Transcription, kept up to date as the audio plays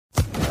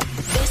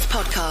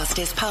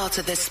podcast is part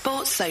of the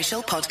Sports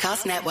Social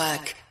Podcast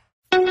Network.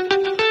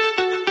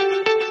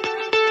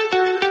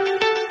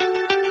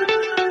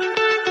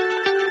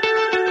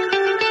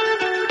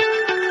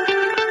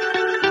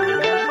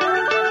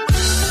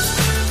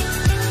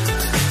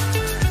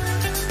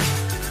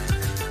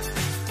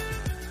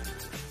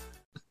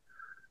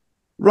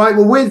 Right,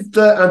 well, with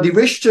Andy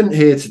Rishton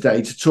here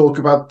today to talk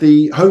about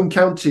the Home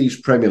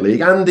Counties Premier League.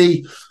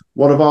 Andy,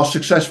 one of our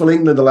successful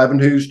England 11,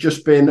 who's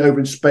just been over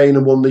in Spain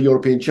and won the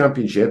European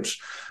Championships.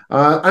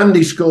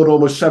 Andy scored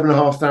almost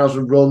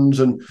 7,500 runs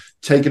and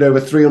taken over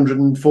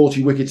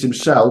 340 wickets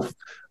himself.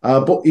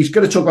 But he's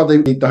going to talk about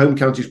the Home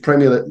Counties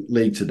Premier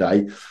League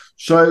today.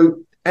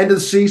 So, end of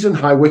the season,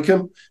 High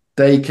Wycombe,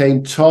 they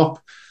came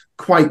top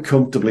quite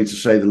comfortably, to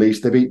say the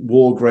least. They beat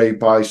Wargrave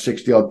by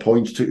 60-odd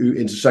points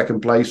into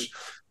second place.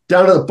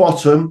 Down at the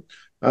bottom,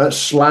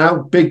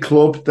 Slough, big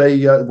club,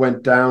 they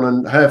went down,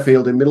 and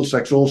Harefield in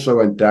Middlesex also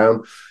went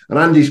down. And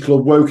Andy's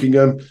club,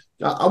 Wokingham,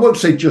 I won't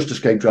say just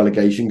escaped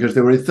relegation because they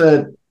were in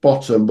third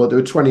bottom, but they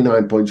were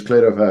 29 points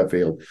clear of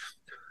Harefield.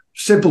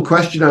 Simple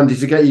question, Andy,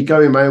 to get you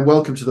going, man.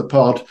 Welcome to the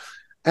pod.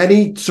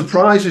 Any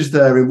surprises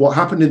there in what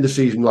happened in the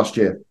season last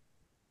year?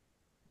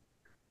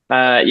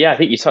 I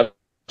think you touched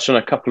on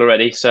a couple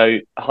already. So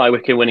High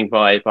Wycombe winning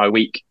by a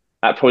week.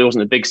 That probably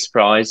wasn't a big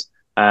surprise.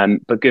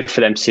 But good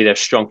for them to see they're a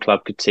strong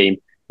club, good team.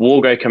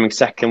 Wargo coming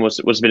second was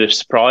a bit of a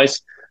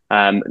surprise.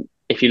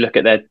 If you look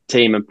at their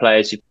team and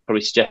players, you'd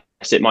probably suggest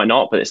it might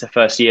not, but it's the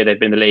first year they've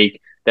been in the league.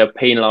 They were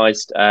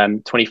penalised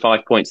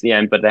 25 points at the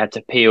end, but they had to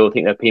appeal. I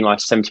think they were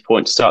penalised 70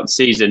 points to start the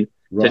season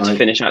to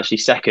finish actually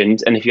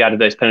second. And if you added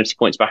those penalty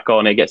points back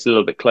on, it gets a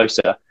little bit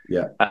closer.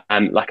 Yeah,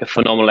 like a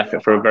phenomenal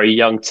effort for a very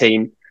young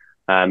team.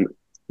 A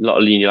lot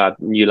of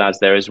new lads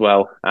there as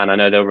well. And I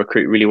know they'll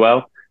recruit really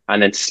well.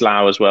 And then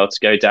Slough as well to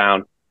go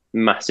down.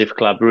 Massive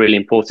club, really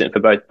important for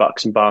both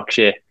Bucks and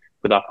Berkshire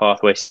with our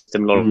pathway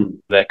system. A lot of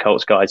their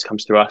Colts guys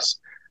comes through us.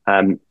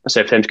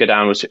 So for them to go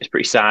down it's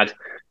pretty sad,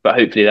 but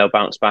hopefully they'll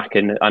bounce back.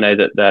 And I know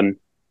that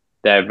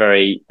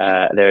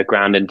they're a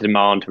ground in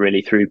demand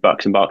really through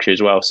Bucks and Berkshire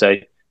as well. So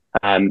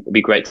it'd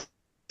be great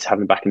to have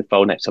them back in the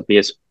fold next couple of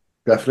years.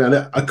 Definitely.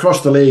 And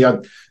across the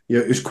league,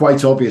 it was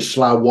quite obvious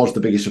Slough was the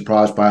biggest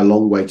surprise by a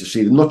long way to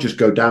see them not just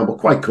go down, but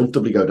quite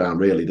comfortably go down,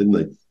 really, didn't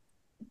they?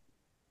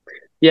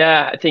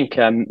 Yeah, I think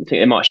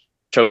they might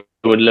struggle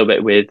a little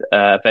bit with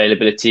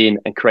availability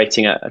and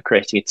creating a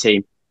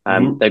team.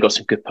 They've got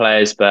some good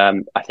players, but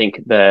I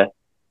think maybe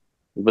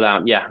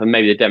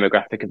the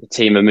demographic of the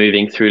team are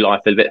moving through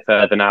life a little bit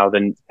further now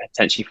than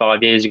potentially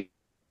 5 years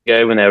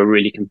ago when they were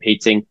really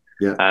competing.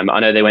 Yeah. I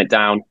know they went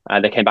down.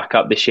 They came back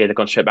up this year. They've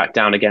gone straight back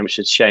down again, which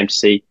is a shame to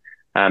see.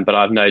 But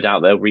I've no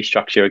doubt they'll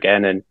restructure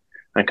again and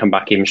come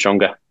back even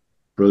stronger.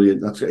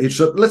 Brilliant. That's it.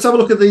 So let's have a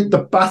look at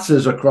the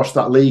batters across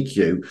that league,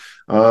 Hugh.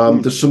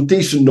 There's some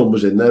decent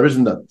numbers in there,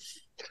 isn't there?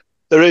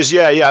 There is,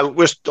 yeah.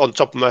 We're on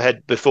top of my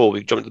head before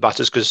we jump to the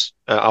batters because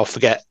I'll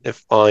forget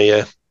if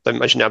I don't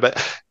mention now.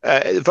 But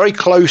a very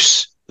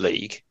close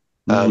league.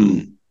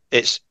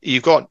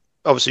 You've got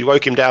obviously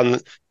Wokingham down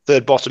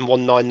third bottom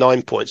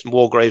 199 points, and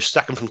Wargrave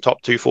second from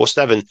top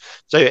 247.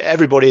 So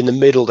everybody in the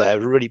middle there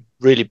really,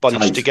 really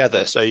bunched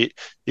together. So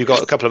you've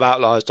got a couple of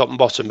outliers top and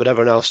bottom, but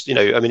everyone else,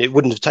 it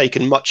wouldn't have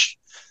taken much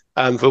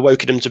for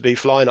Wokingham to be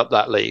flying up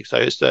that league. So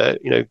it's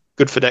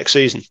good for next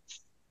season.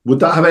 Would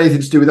that have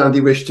anything to do with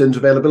Andy Rishton's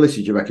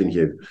availability, do you reckon,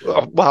 Hugh?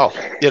 Well,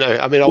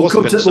 we'll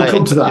come to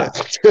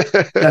that.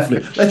 Yeah.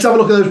 Definitely. Let's have a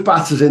look at those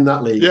batters in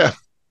that league. Yeah.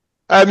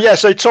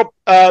 So top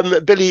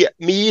Billy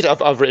Mead.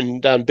 I've written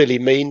down Billy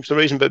Mean for some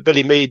reason, but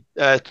Billy Mead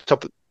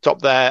top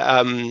there.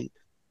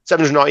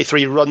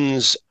 793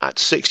 runs at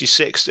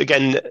 66.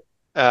 Again,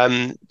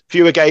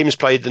 fewer games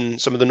played than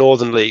some of the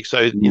Northern Leagues.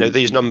 So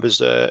these numbers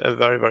are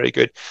very, very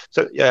good.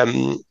 So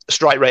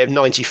strike rate of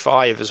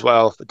 95 as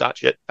well for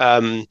Datchet.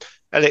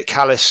 Elliot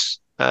Callis,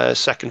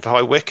 second for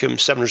High Wycombe,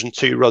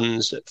 702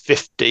 runs at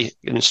 50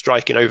 and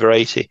striking over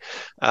 80.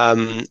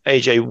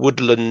 AJ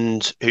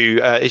Woodland, who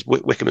is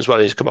Wycombe as well,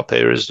 he's come up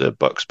here as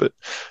Bucks, but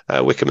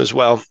Wycombe as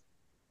well.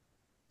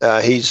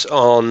 He's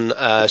on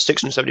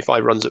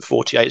 675 runs at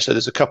 48. So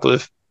there's a couple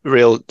of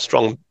real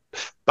strong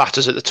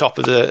batters at the top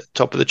of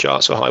the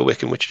charts for High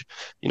Wycombe, which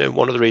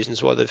one of the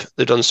reasons why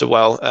they've done so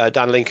well.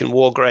 Dan Lincoln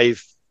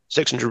Wargrave,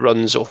 600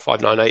 runs or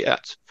 598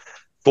 at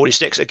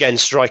 46, again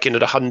striking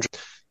at 100.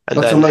 And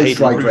that's then a low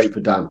strike rate for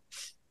Dan.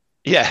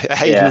 Yeah,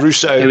 Hayden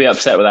Russo. He'll be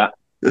upset with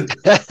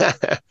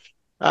that.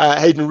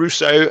 Hayden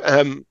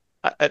Russo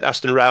at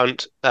Aston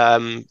Round,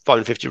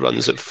 550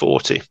 runs at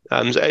 40.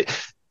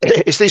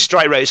 It's these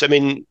strike rates. I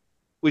mean,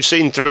 we've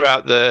seen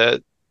throughout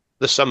the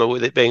summer,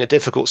 with it being a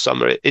difficult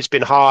summer, it's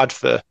been hard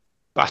for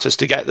batters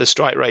to get the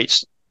strike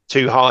rates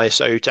too high.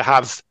 So to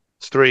have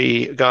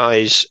three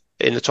guys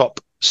in the top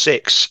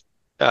six,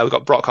 we've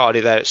got Brock Hardy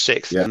there at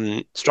sixth,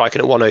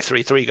 striking at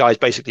 103. Three guys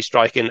basically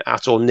striking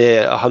at or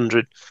near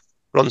 100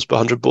 runs per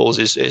 100 balls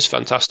is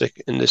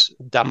fantastic in this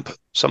damp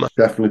summer.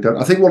 Definitely.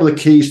 I think one of the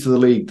keys to the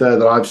league there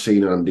that I've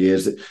seen, Andy,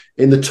 is that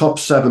in the top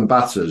seven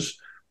batters,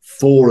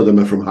 four of them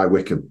are from High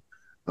Wycombe.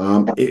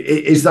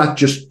 Is that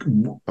just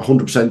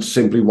 100%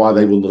 simply why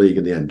they won the league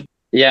in the end?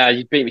 Yeah,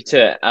 you beat me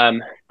to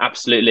it.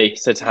 Absolutely.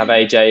 So to have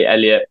AJ,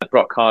 Elliott,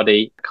 Brock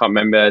Hardy, I can't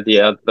remember the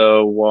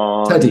other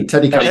one.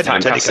 Teddy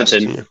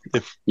Castleton.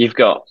 Yeah.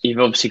 You've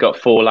obviously got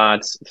 4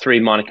 lads, 3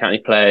 minor county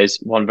players,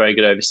 1 very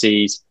good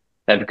overseas.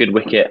 They have a good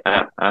wicket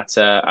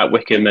at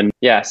Wickham, and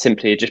yeah,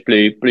 simply it just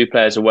blew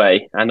players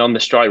away. And on the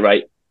strike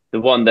rate, the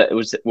one that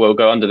will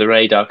go under the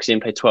radar because he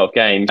didn't play 12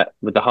 games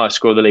with the highest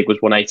score of the league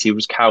was 180.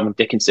 Was Calvin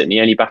Dickinson. He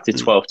only batted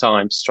 12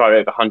 times, strike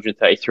rate over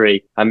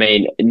 133. I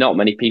mean, not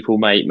many people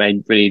may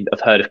really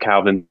have heard of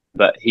Calvin,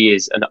 but he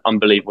is an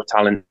unbelievable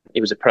talent.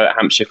 He was a pro at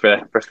Hampshire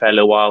for a fair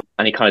little while,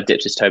 and he kind of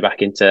dipped his toe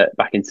back into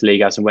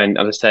league as and when.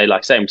 As I say,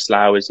 like same with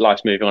Slough, his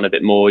life's moving on a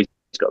bit more. He's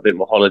got a bit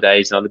more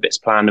holidays and other bits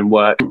planned and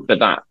work, but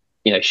that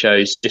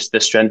shows just the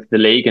strength of the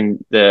league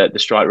and the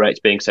strike rates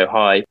being so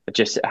high,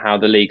 just how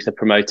the leagues are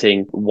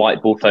promoting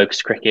white ball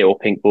focused cricket or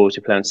pink balls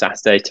who play on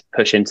Saturday to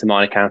push into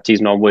minor counties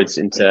and onwards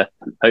into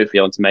hopefully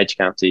onto major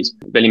counties.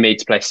 Billy Mead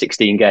to play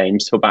 16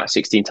 games for about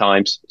 16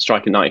 times,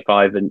 striking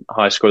 95 and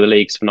highest score of the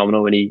league is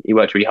phenomenal, and he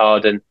worked really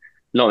hard. And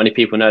not many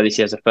people know this.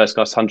 He has a first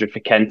class 100 for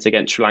Kent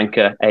against Sri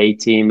Lanka A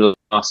team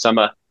last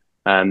summer.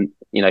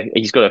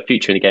 He's got a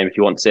future in the game if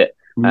he wants it.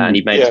 And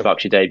he made his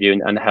Berkshire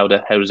debut and held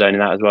his own in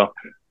that as well.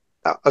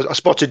 I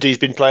spotted he's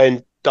been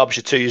playing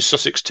Derbyshire 2s,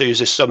 Sussex 2s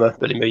this summer,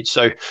 Billy Mead.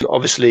 So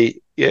obviously,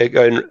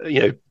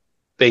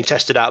 being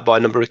tested out by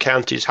a number of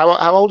counties. How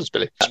old is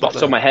Billy? Off the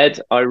top of my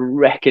head, I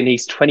reckon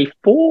he's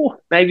 24,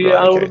 maybe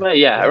older. Okay.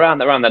 Yeah, around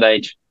that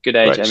age. Good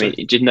age. Right, I mean,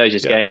 he just knows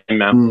his game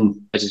now. Knows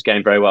his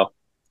game very well.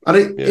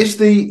 And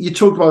you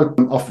talked about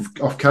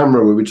off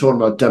camera, we were talking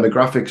about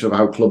demographics of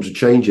how clubs are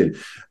changing.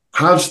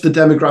 Has the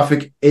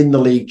demographic in the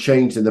league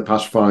changed in the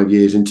past 5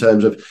 years in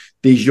terms of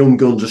these young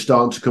guns are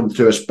starting to come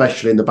through,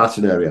 especially in the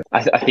batting area?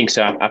 I think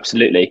so,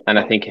 absolutely. And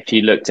I think if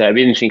you looked at it'd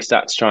be an interesting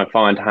stat to try and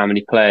find how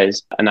many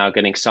players are now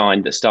getting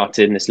signed that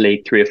started in this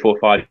league 3 or 4 or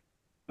 5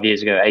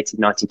 years ago, 18,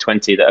 19,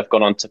 20, that have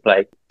gone on to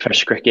play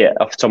professional cricket.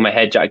 Off the top of my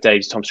head, Jack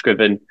Davies, Tom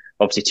Scriven,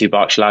 obviously 2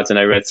 Berkshire lads I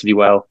know relatively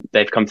well.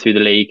 They've come through the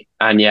league.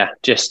 And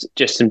just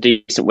some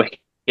decent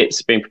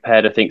wickets being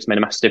prepared, I think, has made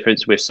a massive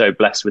difference. We're so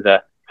blessed with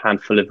a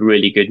handful of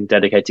really good and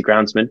dedicated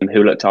groundsmen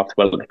who looked after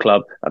well at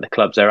the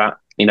clubs they're at.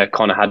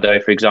 Connor Haddo,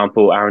 for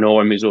example, Aaron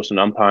Oram, who's also an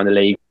umpire in the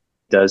league,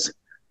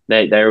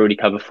 they already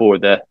cover 4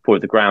 of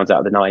the grounds out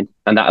of the 9,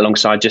 and that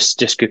alongside just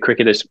good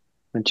cricketers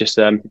and just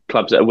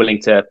clubs that are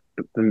willing to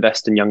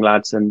invest in young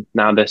lads, and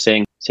now they're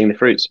seeing the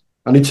fruits.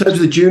 And in terms of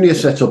the junior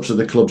setups of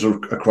the clubs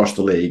across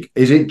the league,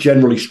 is it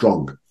generally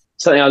strong?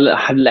 Something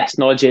I have less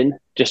knowledge in,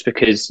 just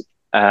because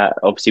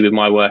obviously with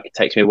my work it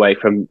takes me away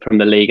from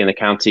the league and the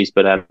counties,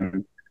 but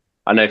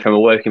I know from a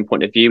working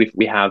point of view,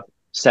 we have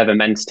 7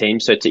 men's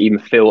teams. So to even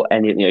fill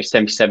any,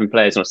 77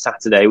 players on a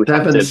Saturday, we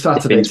have to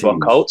dip into our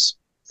Colts.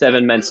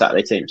 7 men's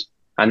Saturday teams.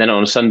 And then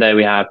on a Sunday,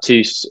 we have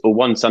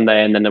 1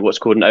 Sunday and then what's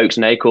called an Oaks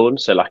and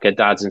Acorns. So like a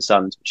dads and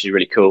sons, which is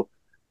really cool.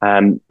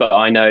 But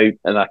I know,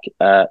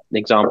 an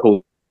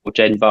example,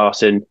 Jaden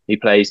Barson, who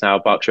plays now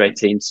Berkshire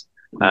 18s.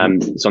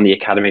 He's on the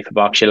academy for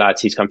Berkshire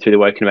lads. He's come through the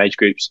Wokingham age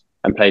groups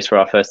and plays for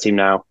our first team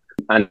now.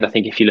 And I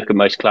think if you look at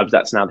most clubs,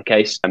 that's now the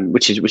case,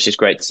 which is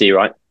great to see,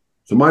 right?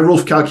 So my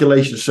rough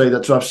calculations say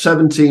that to have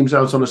 7 teams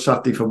out on a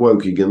Saturday for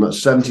Wokingham,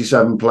 that's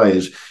 77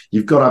 players,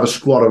 you've got to have a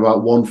squad of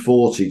about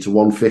 140 to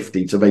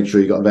 150 to make sure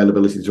you've got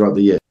availability throughout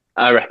the year.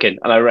 I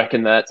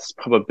reckon that's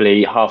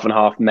probably half and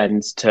half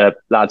men's to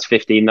lads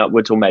 15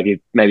 upwards, or maybe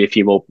a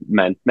few more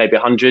men, maybe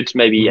 100,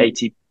 maybe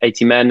 80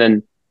 men,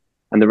 and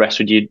the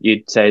rest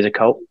you'd say is a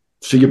cult.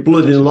 So you're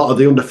blooding a lot of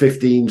the under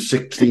 15s,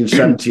 16s,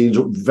 17s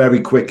up very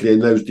quickly in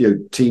those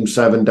team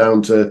 7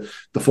 down to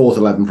the 4th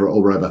 11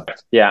 or wherever.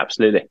 Yeah,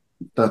 absolutely.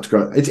 That's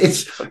great. It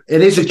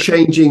is a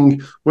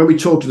changing. When we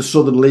talk to the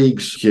Southern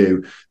Leagues,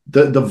 Hugh,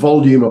 the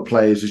volume of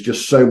players is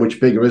just so much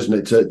bigger,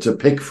 isn't it, to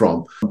pick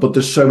from? But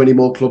there's so many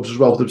more clubs as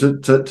well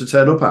to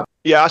turn up at.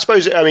 Yeah, I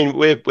suppose. I mean,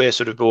 we're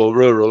sort of more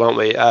rural, aren't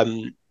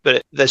we?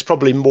 But there's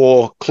probably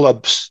more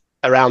clubs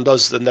around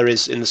us than there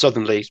is in the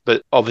Southern Leagues.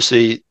 But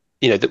obviously,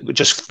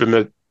 just from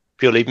a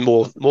purely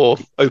more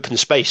open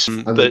space,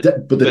 but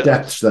the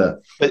depth's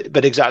there.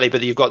 But exactly,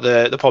 but you've got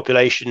the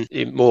population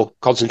more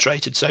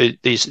concentrated. So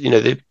these,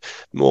 the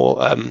more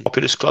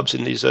populous clubs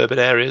in these urban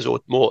areas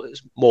or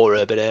more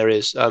urban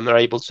areas are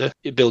able to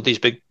build these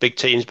big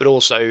teams. But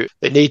also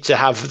they need to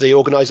have the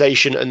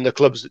organisation and the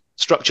club's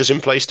structures in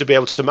place to be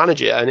able to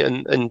manage it.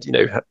 And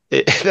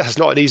that's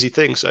not an easy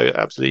thing. So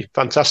absolutely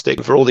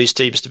fantastic for all these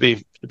teams to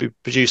be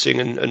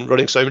producing and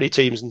running so many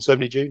teams and so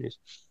many juniors.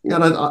 Yeah,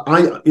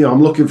 and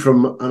I'm looking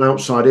from an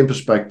outside-in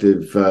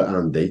perspective,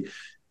 Andy.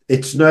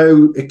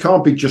 It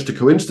can't be just a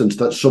coincidence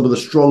that some of the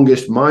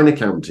strongest minor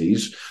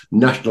counties,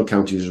 national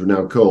counties as we're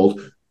now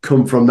called,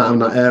 come from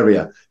that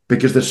area,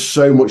 because there's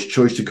so much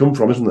choice to come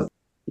from, isn't there?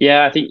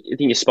 Yeah, I think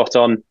you're spot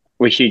on.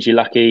 We're hugely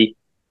lucky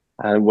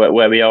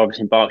where we are,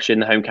 obviously in Berkshire, in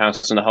the home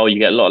counties on the whole. You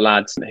get a lot of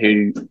lads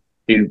who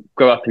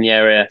grow up in the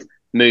area,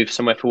 move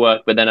somewhere for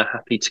work, but then are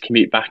happy to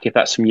commute back if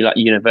that's from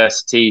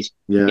universities.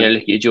 Yeah.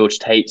 Look at your George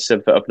Tates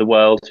of the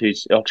world,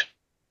 who's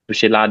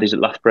Oxfordshire lad who's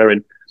at Loughborough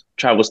and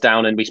travels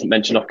down, and we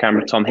mentioned off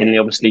camera, Tom Hinley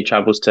obviously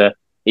travels to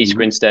East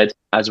Grinstead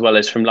as well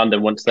as from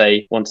London once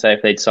they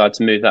if they decide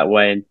to move that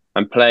way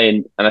and play.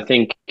 And I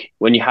think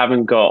when you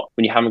haven't got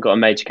a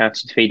major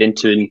county to feed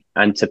into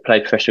and to play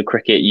professional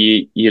cricket,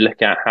 you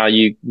look at how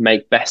you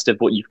make best of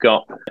what you've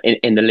got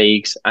in the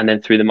leagues and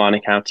then through the minor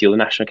county or the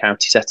national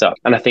county setup.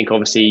 And I think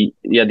obviously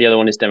the other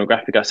one is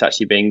demographic, us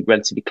actually being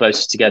relatively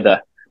close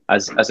together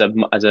as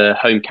a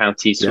home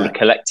county sort of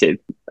collective,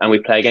 and we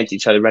play against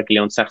each other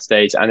regularly on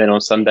Saturdays and then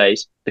on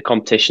Sundays. The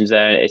competition's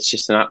there. It's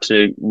just an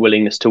absolute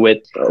willingness to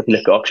win. If you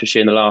look at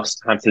Oxfordshire in the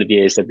last handful of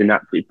years, they've been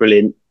absolutely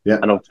brilliant. Yeah.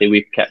 And obviously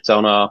we've kept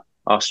on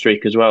our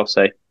streak as well.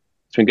 So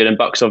it's been good. And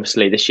Bucks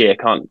obviously this year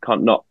can't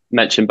not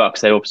mention Bucks.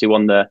 They obviously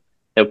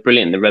they were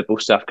brilliant in the Red Bull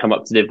stuff, come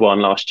up to Div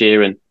 1 last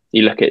year, and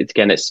you look at it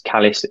again, it's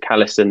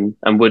Callis and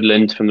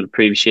Woodland from the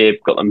previous year,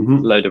 got them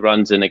a load of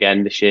runs in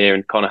again this year,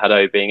 and Conor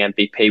Haddo being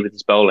MVP with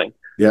his bowling.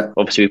 Yeah,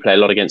 obviously we play a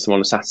lot against them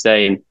on a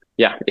Saturday, and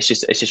yeah, it's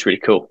just really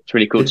cool. It's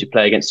really cool to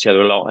play against each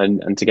other a lot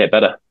and to get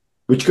better.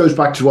 Which goes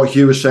back to what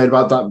Hugh was saying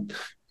about that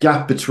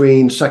gap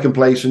between second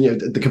place and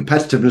the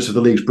competitiveness of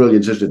the league's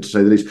brilliant, isn't it, to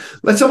say the least?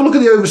 Let's have a look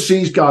at the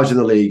overseas guys in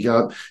the league.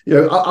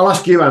 I'll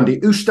ask you, Andy,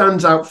 who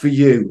stands out for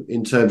you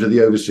in terms of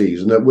the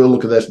overseas, and we'll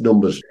look at their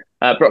numbers.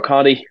 Brock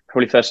Hardy,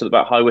 probably first at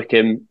about High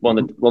Wycombe, won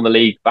the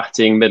league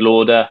batting middle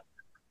order,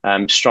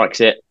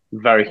 strikes it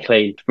very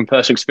clean. From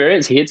personal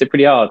experience, he hits it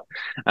pretty hard.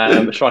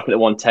 Striking at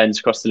 110s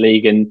across the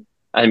league, and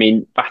I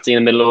mean, batting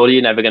in the middle order,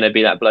 you're never going to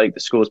be that bloke that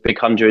scores big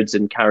hundreds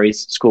and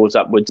carries scores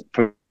upwards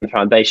from the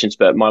foundations.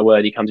 But my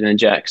word, he comes in and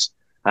injects.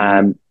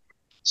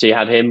 So you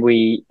had him.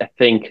 I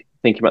think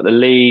thinking about the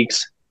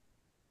leagues,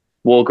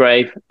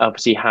 Wargrave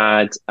obviously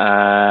had.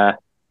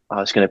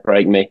 It's going to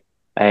break me.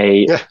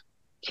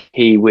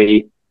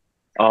 Kiwi.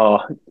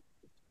 Going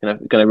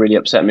to really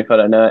upset me if I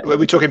don't know it. Were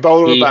we talking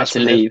bowler or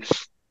batsman? He had to leave.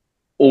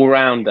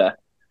 All-rounder.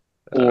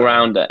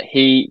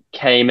 He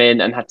came in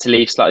and had to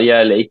leave slightly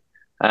early.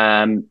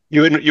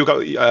 We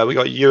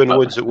got Ewan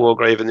Woods at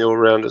Wargrave in the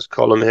all-rounders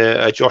column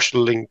here. Josh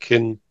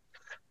Lincoln.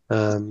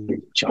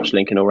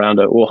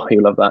 All-rounder. Oh,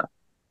 you love that.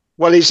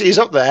 Well, he's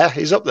up there.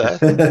 He's up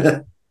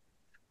there.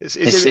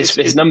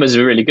 His numbers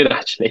are really good,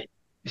 actually.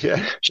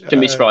 Yeah.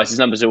 Shouldn't be surprised. His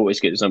numbers are always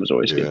good.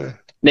 Good.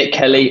 Nick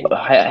Kelly,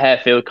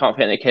 Harefield, can't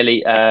forget Nick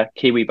Kelly,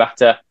 Kiwi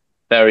batter,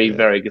 very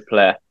good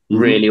player,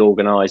 really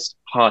organised,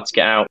 hard to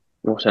get out.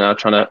 Also now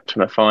trying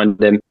to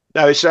find him.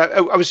 No, it's. I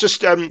was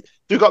just.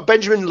 We've got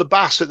Benjamin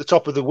Labasse at the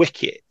top of the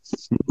wicket.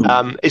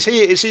 Is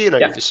he an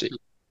overseas?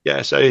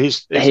 Yeah, so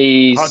he's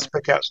hard to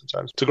pick out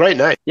sometimes. It's a great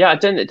name. Yeah, I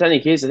don't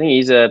think he is. I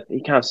think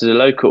he counts as a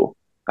local.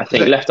 I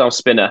think left arm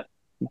spinner,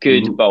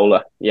 good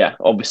bowler. Yeah,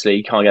 obviously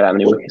you can't get that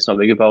many wickets. Not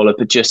a good bowler,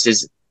 but just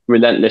his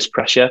relentless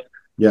pressure.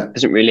 Yeah,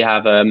 doesn't really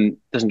have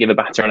doesn't give a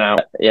batter an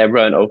out. Yeah,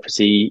 Rowan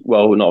obviously.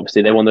 Well, not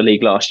obviously. They won the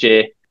league last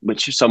year,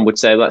 which some would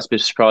say well, that's a bit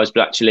of a surprise.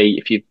 But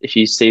actually, if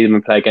you see them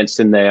and play against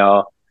them, they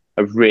are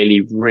a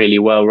really, really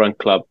well run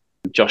club.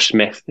 Josh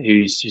Smith,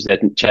 who's their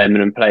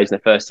chairman and plays in their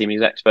first team,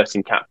 he's ex-first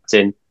team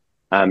captain,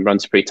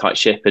 runs a pretty tight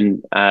ship,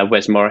 and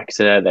Wes Morrick,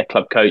 their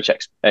club coach,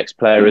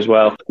 ex-player as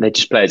well. They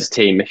just play as a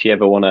team. If you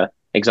ever want an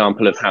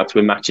example of how to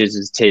win matches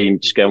as a team,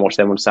 just go and watch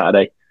them on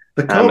Saturday.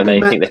 There can't be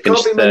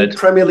many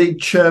Premier League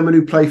chairmen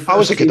who play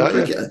first team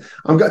cricket.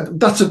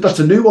 That's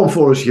a new one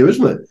for us, Hugh,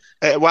 isn't it?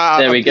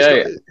 There we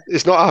go.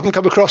 It's not. I haven't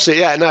come across it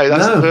yet. No,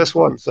 that's the first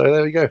one. So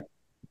there we go.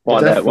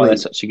 Why they're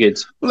such a good.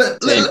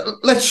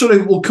 Let's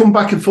we'll come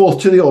back and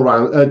forth to the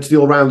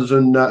all-rounders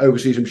and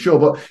overseas, I'm sure.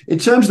 But in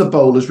terms of the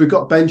bowlers, we've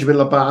got Benjamin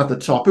Labat at the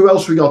top. Who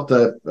else we got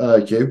there,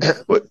 Hugh?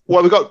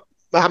 Well, we've got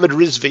Mohammed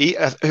Rizvi,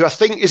 who I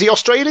think is he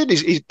Australian?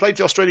 He's played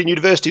for Australian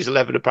Universities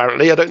 11.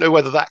 Apparently, I don't know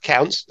whether that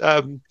counts.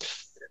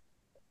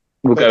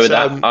 We'll go with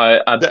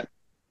that.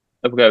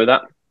 We'll go with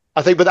that.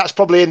 I think, but that's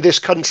probably in this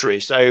country.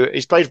 So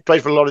he's played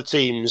for a lot of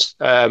teams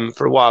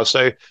for a while.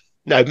 So.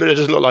 No, it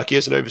doesn't look like he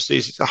is an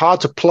overseas. It's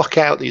hard to pluck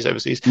out these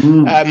overseas.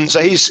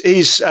 So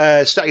he's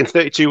stacking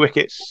 32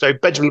 wickets. So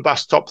Benjamin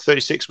Labasse top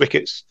 36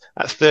 wickets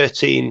at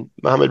 13.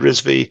 Mohammed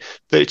Rizvi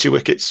 32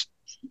 wickets.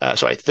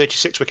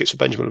 36 wickets for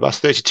Benjamin Labasse.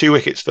 32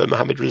 wickets for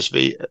Mohammed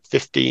Rizvi at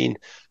 15.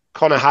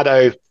 Conor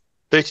Haddo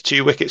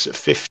 32 wickets at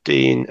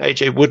 15.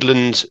 AJ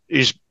Woodland,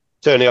 who's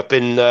turning up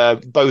in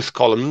both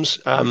columns.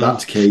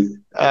 That's key.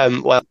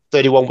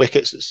 31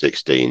 wickets at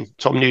 16.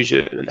 Tom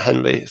Nugent and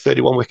Henley,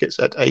 31 wickets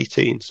at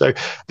 18. So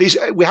these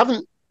we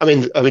haven't. I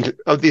mean,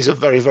 these are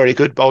very, very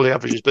good bowling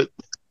averages. But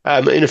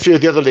in a few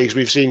of the other leagues,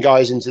 we've seen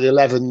guys into the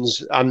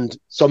 11s and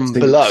some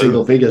below.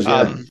 Single figures,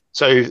 yeah.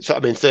 So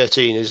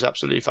 13 is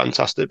absolutely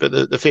fantastic. But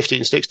the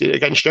 15, 16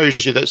 again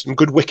shows you that some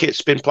good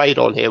wickets been played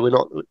on here. We're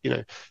not,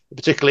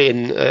 particularly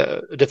in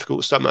a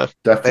difficult summer.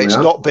 Definitely,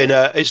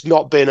 it's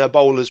not been a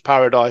bowler's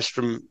paradise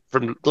from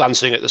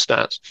glancing at the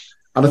stats.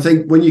 And I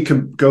think when you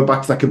can go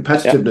back to that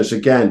competitiveness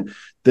again,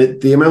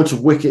 the amount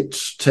of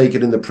wickets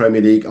taken in the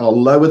Premier League are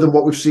lower than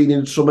what we've seen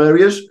in some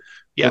areas.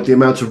 Yeah. But the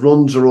amount of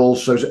runs are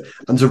also, and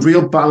there's a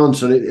real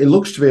balance, and it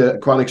looks to be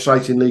quite an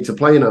exciting league to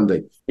play in,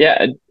 Andy.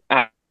 Yeah,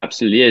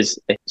 absolutely is.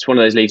 It's one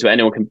of those leagues where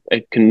anyone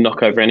can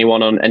knock over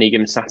anyone on any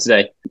given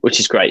Saturday, which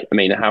is great. I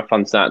mean, how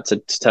fun is that to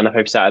turn up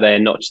every Saturday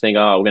and not just think,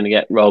 oh, we're going to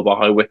get rolled by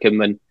High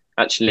Wycombe, and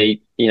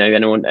actually,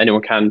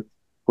 anyone can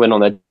win on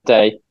their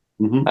day.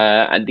 Mm-hmm.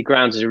 And the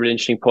grounds is a really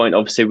interesting point.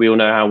 Obviously, we all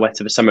know how wet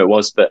of a summer it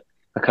was, but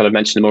I kind of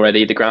mentioned them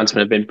already. The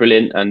groundsmen have been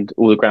brilliant, and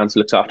all the grounds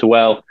looked after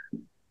well.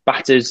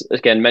 Batters,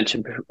 again,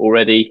 mentioned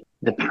already,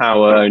 the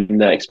power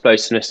and the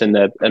explosiveness and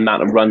the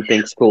amount of runs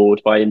being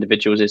scored by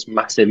individuals is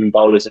massive, and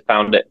bowlers have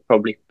found it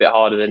probably a bit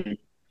harder than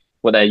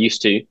what they're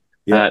used to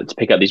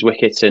pick up these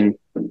wickets. And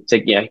to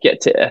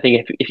get to, I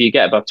think if you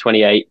get above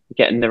 28,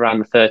 getting around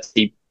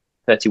the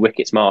 30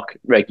 wickets mark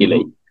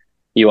regularly,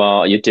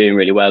 you're doing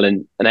really well.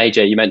 And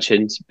AJ, you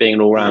mentioned being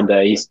an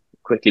all-rounder, he's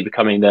quickly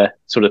becoming the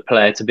sort of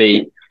player to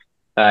be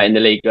in the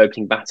league.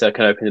 Opening batter,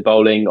 can open the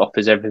bowling,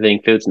 offers everything,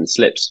 fields and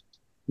slips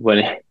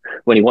when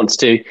he wants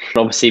to. And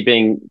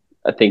obviously,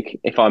 I think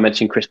if I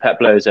mention Chris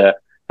Peplow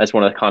as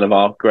one of the kind of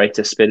our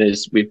greatest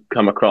spinners we've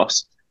come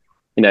across,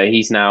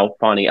 he's now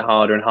finding it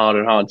harder and harder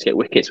and harder to get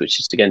wickets, which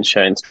is again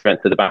showing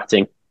strength of the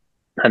batting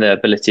and the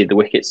ability of the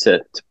wickets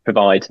to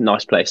provide a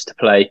nice place to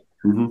play.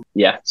 Mm-hmm.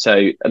 Yeah.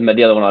 So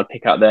the other one I'd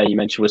pick out there you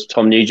mentioned was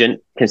Tom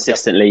Nugent,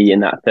 consistently in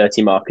that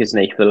 30 mark, isn't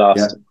he, for the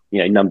last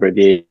number of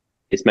years?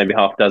 It's maybe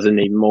half a dozen,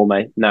 even more,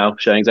 mate. Now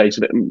showing his age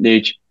a bit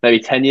nuge. Maybe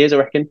 10 years, I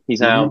reckon.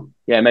 He's now,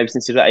 maybe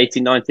since he was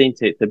 18, 19,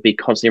 to be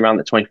constantly around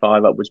the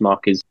 25 upwards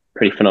mark is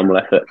pretty phenomenal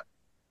effort.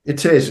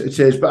 It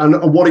is. But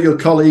and one of your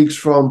colleagues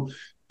from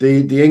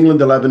the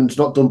England 11's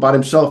not done bad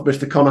himself,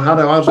 Mr. Connor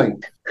Haddow, has he?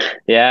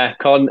 Yeah,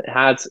 Con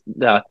had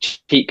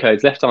cheat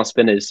codes, left arm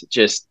spinners.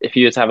 Just if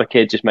you were to have a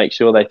kid, just make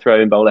sure they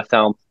throw in bowl left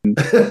arm.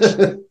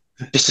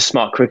 Just a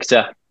smart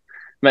cricketer,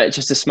 mate.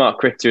 Just a smart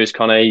cricketer is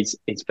Connor. He's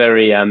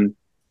very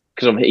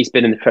because he's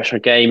been in the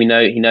professional game.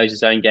 He knows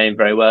his own game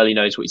very well. He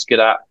knows what he's good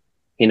at.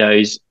 He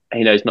knows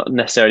not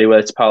necessarily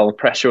whether to bowl the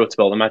pressure or to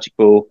bowl the magic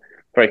ball.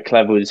 Very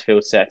clever with his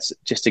field sets.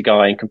 Just a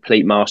guy in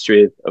complete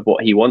mastery of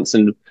what he wants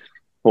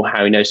or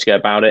how he knows to go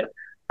about it.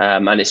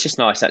 And it's just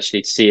nice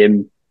actually to see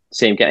him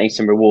getting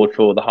some reward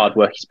for the hard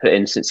work he's put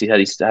in since he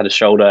had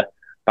a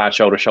bad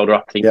shoulder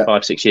up, I think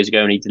 5-6 years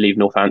ago, and he had to leave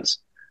Northants.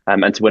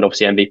 And to win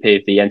obviously MVP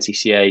of the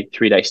NCCA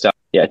 3-day stuff.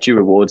 Yeah, due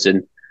rewards.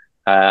 And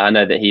I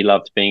know that he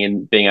loved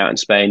being out in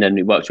Spain, and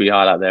he worked really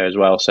hard out there as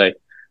well. So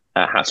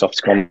hats off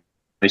to Con.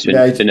 He's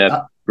been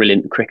a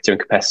brilliant cricketer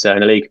and competitor in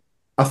the league.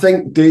 I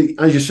think,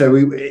 as you say,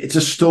 it's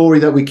a story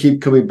that we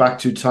keep coming back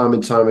to time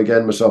and time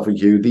again, myself and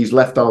you. These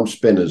left-arm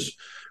spinners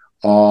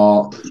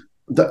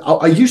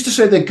I used to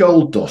say they're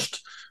gold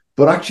dust,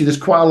 but actually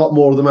there's quite a lot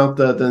more of them out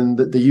there than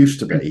there used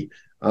to be.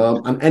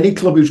 And any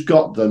club who's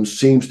got them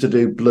seems to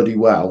do bloody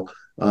well.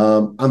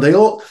 And they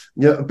all,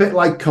 a bit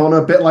like Connor,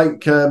 a bit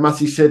like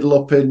Matty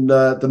Siddle up in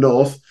the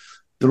north,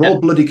 they're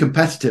all bloody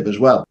competitive as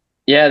well.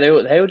 Yeah, they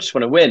all just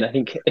want to win. I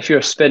think if you're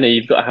a spinner,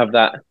 you've got to have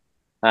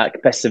that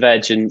competitive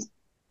edge. And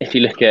if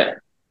you look at,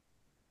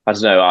 I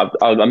don't know,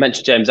 I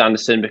mentioned James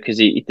Anderson because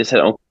he said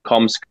it on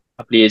comms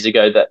a couple of years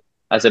ago that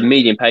as a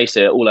medium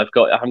pacer, I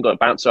haven't got a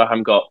bouncer, I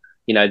haven't got,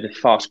 the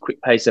fast,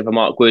 quick pace of a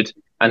Mark Wood.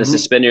 And as a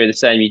spinner, you're the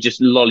same. You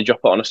just lolly drop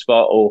it on a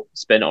spot or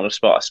spin it on a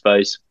spot, I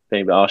suppose.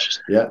 Being a bit harsh.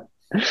 Yeah.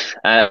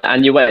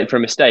 And you're waiting for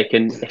a mistake.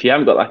 And if you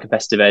haven't got that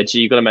competitive edge,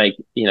 you've got to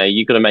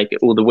make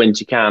all the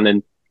wins you can.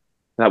 And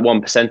that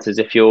 1%ers,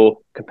 if you're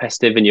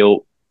competitive and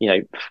you'll,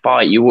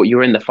 fight,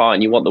 you're in the fight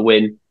and you want the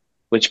win,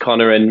 which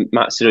Connor and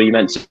Matt Siddle, you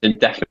mentioned,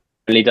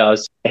 definitely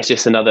does. It's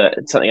just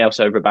something else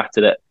over a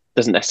batter that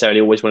doesn't necessarily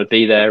always want to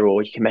be there,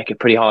 or you can make a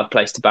pretty hard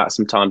place to bat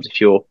sometimes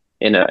if you're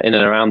in and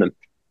around them.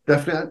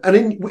 Definitely.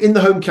 And in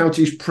the home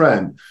counties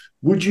Prem,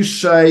 would you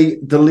say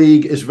the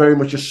league is very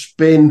much a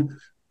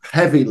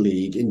spin-heavy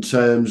league in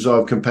terms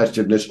of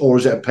competitiveness, or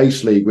is it a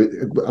pace league,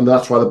 and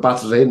that's why the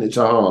batters are hitting it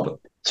so hard?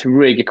 It's a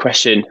really good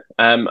question.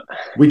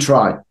 We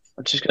try.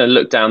 I'm just going to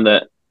look down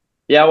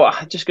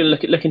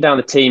looking down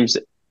the teams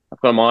I've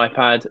got on my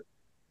iPad.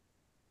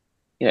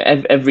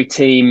 Every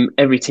team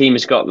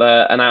has got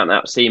an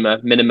out-and-out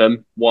seamer,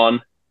 minimum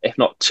one, if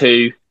not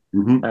two,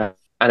 and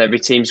every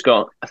team's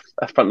got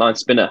a frontline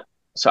spinner.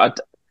 So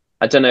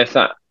I don't know if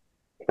that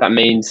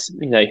means,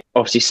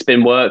 obviously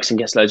spin works and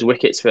gets loads of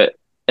wickets, but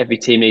every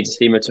team needs a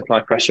seamer to apply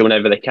pressure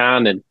whenever they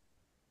can. And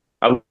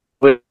I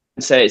wouldn't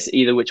say it's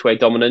either which way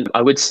dominant.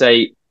 I would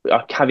say,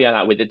 I'll caveat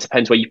that with it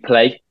depends where you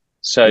play.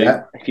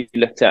 So if you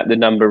looked at the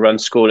number of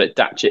runs scored at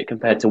Datchet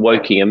compared to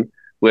Wokingham,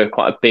 we're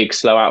quite a big,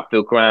 slow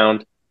outfield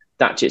ground.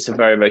 Datchet's a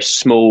very, very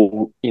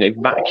small,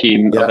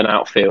 vacuum of an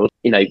outfield.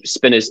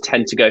 Spinners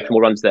tend to go for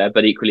more runs there,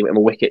 but equally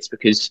more wickets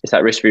because it's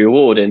that risk-free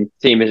reward. And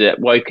teams at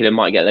Wokingham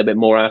might get a little bit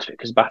more out of it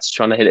because batters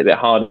trying to hit it a bit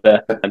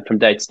harder and from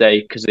day to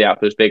day because the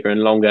outfield's bigger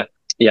and longer.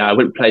 Yeah, I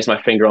wouldn't place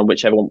my finger on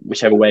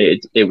whichever way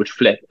it would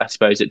flip. I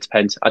suppose it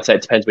depends. I'd say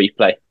it depends where you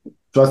play.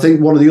 So I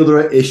think one of the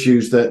other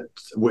issues that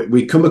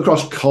we come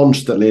across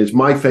constantly is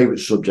my favourite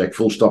subject,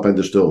 full stop, end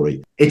of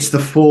story. It's the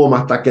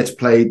format that gets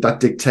played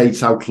that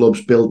dictates how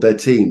clubs build their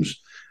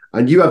teams.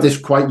 And you have this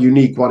quite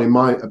unique one, in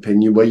my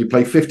opinion, where you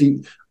play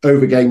 50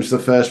 over games the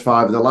first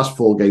 5 and the last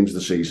 4 games of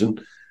the season,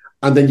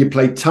 and then you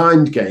play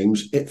timed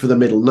games for the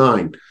middle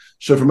 9.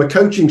 So from a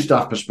coaching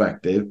staff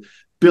perspective,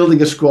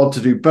 building a squad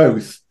to do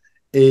both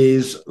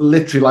is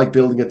literally like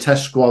building a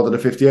test squad and a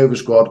 50-over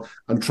squad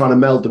and trying to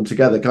meld them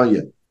together, can't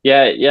you?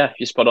 Yeah,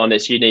 you're spot on.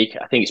 It's unique.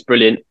 I think it's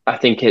brilliant. I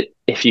think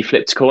if you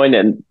flipped a coin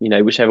and,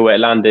 whichever way it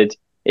landed,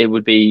 it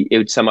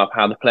would sum up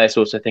how the players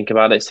also think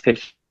about it. It's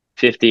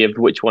 50-50 of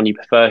which one you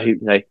prefer. Who,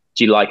 do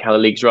you like how the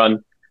league's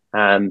run?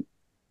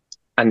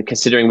 And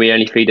considering we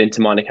only feed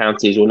into minor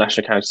counties or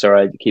national counties,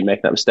 sorry, I keep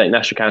making that mistake,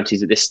 national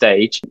counties at this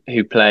stage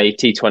who play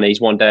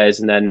T20s, one days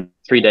and then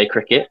 3-day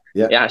cricket,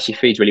 It actually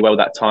feeds really well with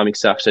that timing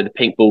stuff. So the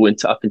pink ball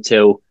went up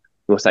until,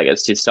 what's that,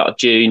 gets to the start of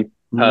June.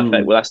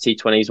 Perfect. Well, that's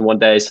T20s and one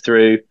days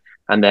through.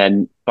 And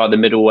then by the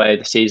middle way of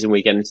the season,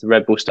 we get into the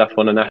red ball stuff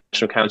on a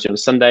national county on a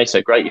Sunday.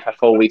 So great, you've had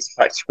 4 weeks to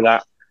practice for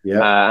that.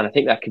 And I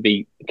think that could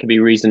be a good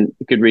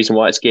reason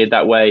why it's geared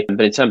that way.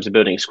 But in terms of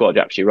building a squad,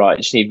 you're absolutely right.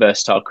 You just need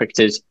versatile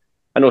cricketers.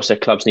 And also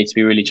clubs need to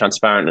be really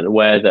transparent and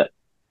aware that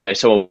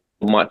someone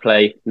might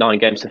play 9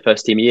 games for the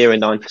first team a year and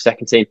 9 for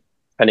second team,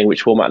 depending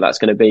which format that's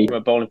going to be. From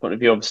a bowling point of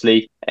view,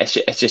 obviously,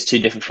 it's just 2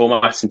 different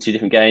formats and 2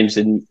 different games,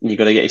 and you've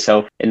got to get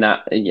yourself in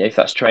that, if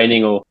that's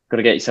training, or got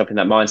to get yourself in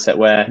that mindset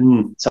where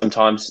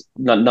sometimes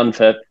none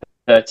for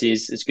 30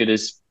 is as good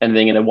as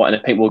anything in a white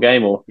and a pink ball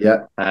game,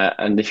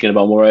 and if you're going to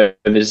bowl more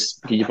overs,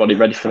 get your body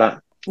ready for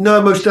that.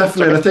 No, most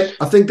definitely. And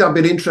I think that'd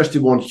be an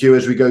interesting one, Hugh,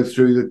 as we go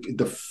through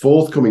the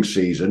forthcoming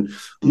season,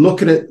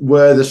 looking at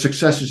where the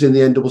successes in the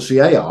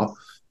NCCA are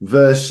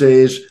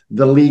versus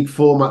the league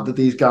format that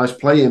these guys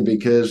play in,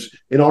 because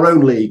in our own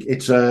league,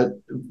 it's a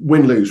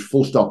win-lose,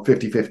 full stop,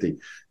 50-50.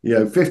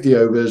 50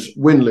 overs,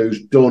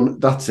 win-lose, done,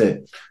 that's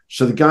it.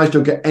 So the guys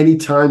don't get any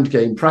timed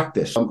game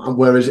practice.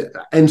 Whereas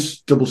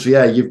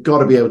NCCA, you've got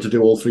to be able to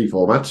do all 3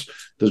 formats.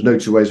 There's no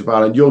 2 ways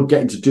about it. And you're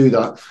getting to do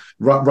that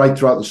right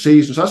throughout the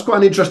season. So that's quite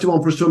an interesting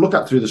one for us to look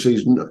at through the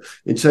season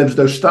in terms of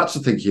those stats,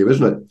 I think, Hugh,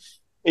 isn't it?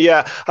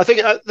 Yeah, I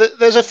think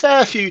there's a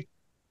fair few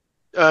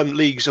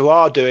leagues who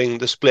are doing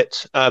the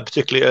split,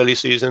 particularly early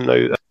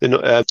season.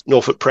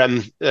 Norfolk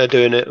Prem, they're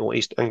doing it, or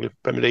East Anglia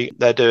Premier League,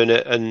 they're doing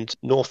it, and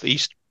North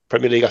East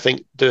Premier League, I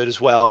think, do it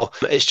as well.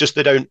 It's just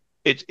they don't.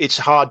 It's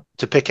hard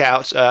to pick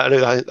out. I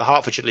know the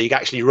Hertfordshire League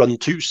actually run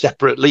 2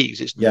 separate leagues.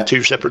 It's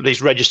 2 separate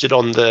leagues registered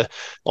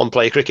on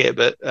Play Cricket,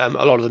 but a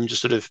lot of them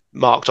just sort of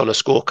marked on a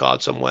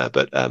scorecard somewhere.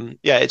 But I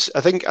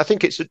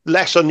think it's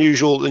less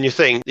unusual than you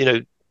think.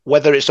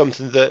 Whether it's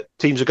something that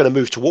teams are going to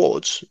move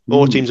towards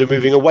or teams are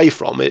moving away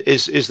from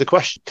is the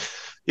question.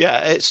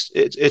 Yeah,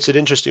 it's an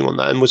interesting one,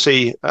 that, and we'll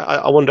see.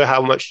 I wonder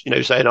how much,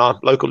 say in our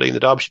local league, the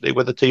Derbyshire League,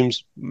 whether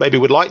teams maybe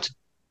would like to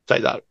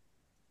take that.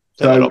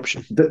 That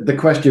option. The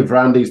question for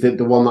Andy is the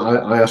one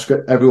that I ask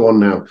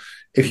everyone now.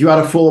 If you had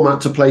a format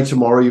to play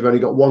tomorrow, you've only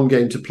got 1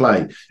 game to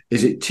play.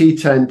 Is it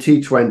T10,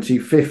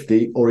 T20,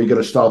 50, or are you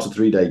going to start a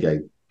 3-day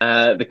game?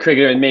 The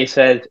cricketer in me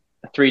said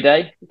a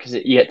 3-day, because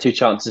you get 2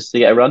 chances to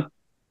get a run,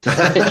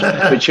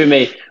 which for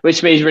me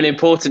is really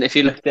important. If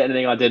you look at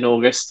anything I did in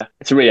August,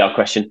 it's a really hard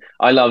question.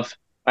 I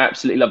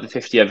absolutely love the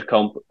 50 over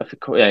comp.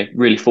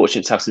 Really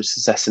fortunate to have some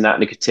success in that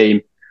and a good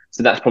team.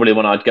 So that's probably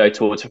one I'd go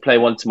towards. If I play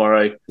one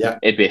tomorrow,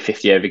 it'd be a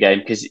 50 over game,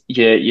 because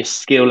your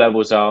skill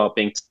levels are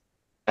being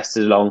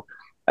tested along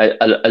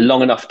a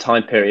long enough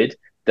time period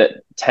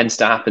that tends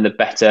to happen. The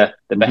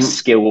best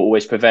skill will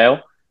always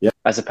prevail.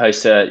 As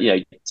opposed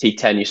to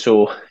T10,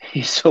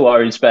 you saw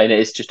our in Spain.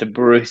 It's just a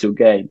brutal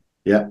game.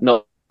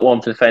 Not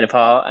one for the faint of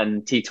heart.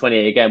 And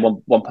T20 again,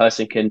 one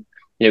person can.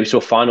 We saw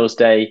finals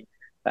day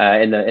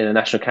in the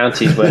national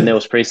counties where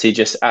Niels Preece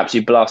just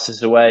absolutely blasts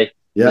us away.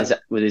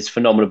 With his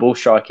phenomenal ball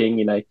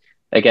striking,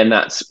 again,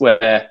 that's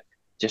where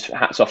just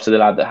hats off to the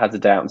lad that had the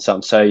day out in the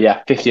sun. So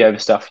 50 over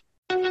stuff.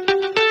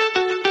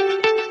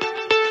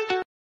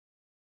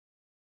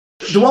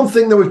 The one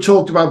thing that we've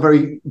talked about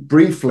very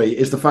briefly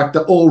is the fact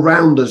that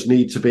all-rounders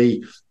need to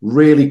be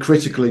really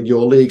critical in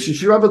your league. So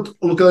should you have a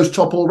look at those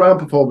top all-round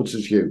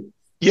performances, Hugh?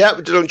 Yeah,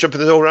 don't jump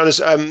in the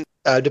all-rounders,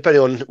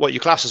 depending on what you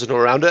class as an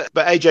all-rounder.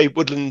 But AJ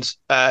Woodland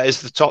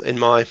is the top in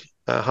my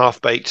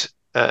half-baked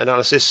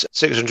analysis.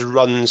 600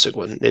 runs,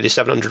 nearly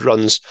 700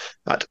 runs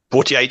at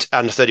 48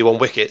 and 31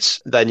 wickets.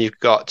 Then you've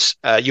got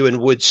Ewan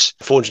Woods,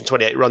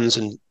 428 runs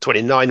and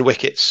 29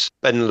 wickets.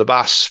 Ben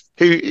Labas,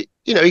 who,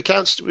 he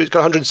counts, he's got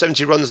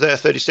 170 runs there,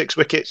 36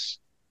 wickets.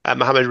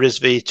 Mohammed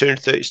Rizvi,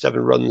 237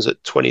 runs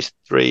at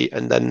 23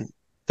 and then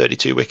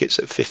 32 wickets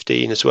at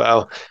 15 as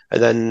well.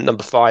 And then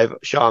number 5,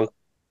 Sean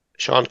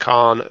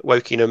Khan,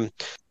 Wokingham,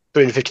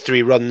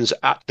 353 runs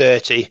at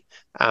 30.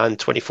 And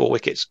 24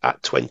 wickets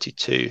at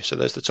 22. So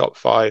there's the top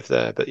 5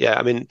 there. But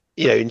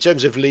in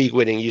terms of league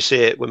winning, you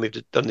see it when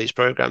we've done these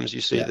programs. You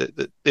see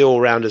that the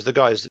all-rounders, the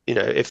guys,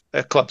 if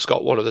a club's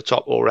got one of the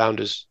top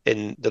all-rounders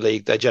in the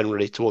league, they're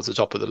generally towards the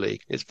top of the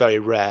league. It's very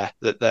rare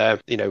that they're,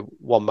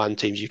 one-man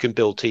teams. You can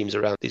build teams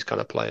around these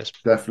kind of players.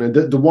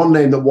 Definitely. The one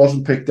name that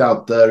wasn't picked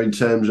out there in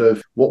terms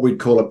of what we'd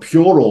call a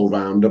pure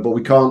all-rounder, but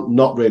we can't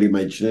not really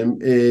mention him,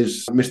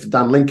 is Mr.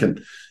 Dan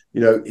Lincoln.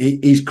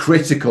 He's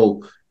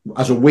critical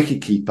as a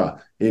wicket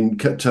keeper in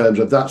terms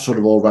of that sort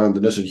of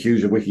all-rounderness, and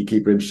Hughes a wicket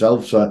keeper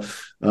himself. So,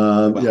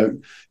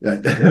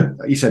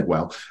 he said,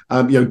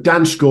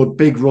 Dan scored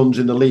big runs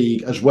in the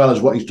league as well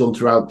as what he's done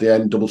throughout the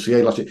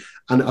NCCA last year.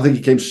 And I think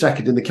he came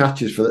second in the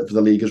catches for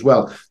the league as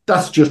well.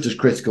 That's just as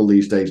critical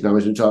these days now,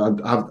 isn't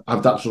it?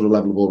 Have that sort of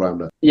level of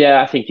all-rounder.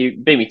 Yeah, I think you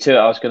beat me to it.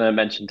 I was going to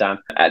mention Dan.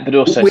 But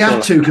also... We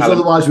have to, because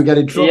otherwise we get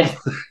in trouble. Yeah.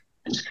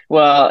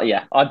 Well,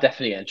 yeah, I'd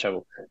definitely get in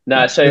trouble.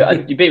 No, so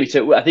you beat me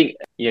to it. I think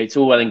it's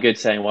all well and good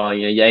saying, well,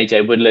 your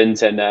AJ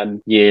Woodlands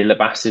and your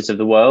Labasses of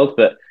the world,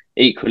 but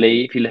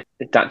equally, if you look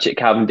at Datchet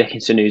Calvin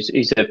Dickinson, who's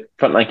a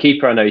frontline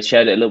keeper, I know he's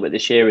shared it a little bit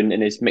this year in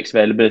his mixed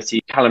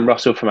availability. Callum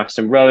Russell from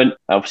Aston Rowan,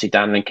 obviously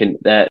Dan Lincoln.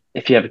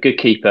 If you have a good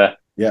keeper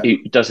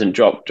who doesn't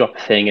drop a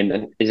thing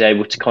and is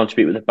able to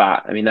contribute with the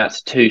bat, I mean,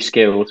 that's too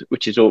skilled,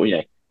 which is all,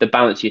 the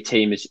balance of your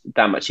team is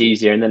that much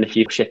easier. And then if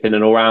you ship in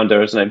an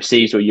all-rounder as an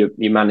overseas, or you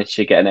manage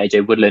to get an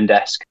AJ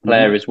Woodland-esque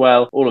player as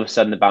well, all of a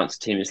sudden the balance of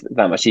the team is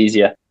that much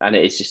easier. And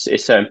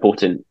it's so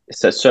important.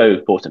 It's so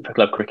important for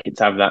club cricket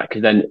to have that,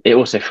 because then it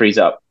also frees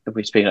up, we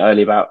were speaking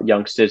earlier about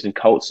youngsters and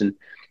Colts, and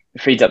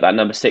it frees up that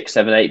number 6,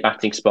 7, 8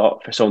 batting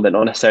spot for someone that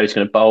not necessarily is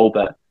going to bowl,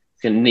 but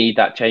is going to need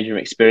that changing room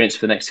experience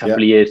for the next couple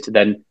of years to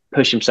then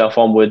push himself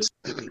onwards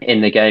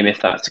in the game,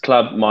 if that's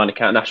club, minor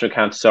count, national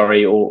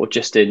county, or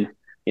just into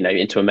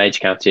a major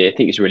county. I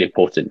think it's really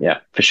important,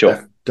 for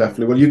sure.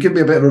 Definitely. Well, you give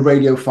me a bit of a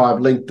Radio 5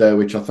 link there,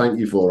 which I thank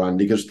you for,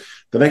 Andy, because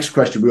the next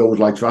question we always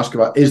like to ask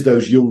about is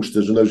those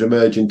youngsters and those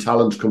emerging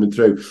talents coming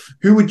through.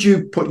 Who would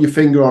you put your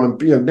finger on,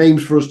 and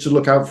names for us to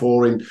look out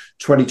for in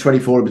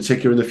 2024 in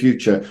particular, in the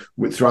future,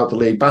 throughout the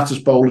league? Batters,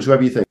 bowlers,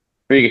 whoever you think.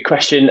 Really good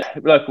question.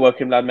 Local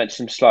Woking lad,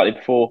 mentioned him slightly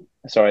before.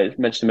 Sorry, I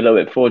mentioned him a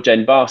little bit before.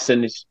 Jane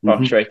Barson, he's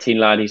Berkshire 18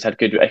 lad. He's had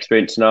good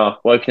experience in our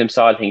Wokingham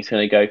side. I think he's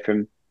going to go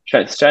from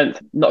strength to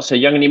strength. Not so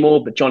young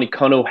anymore, but Johnny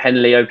Connell,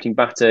 Henley, opening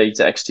batter. He's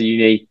at Exeter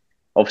Uni.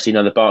 Obviously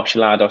another Berkshire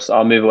lad.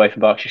 I'll move away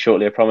from Berkshire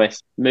shortly, I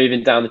promise.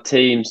 Moving down the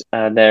teams,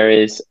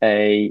 there's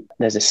a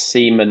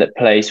seaman that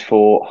plays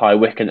for High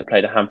Wycombe that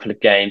played a handful of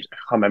games. I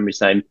can't remember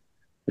his name,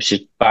 which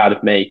is bad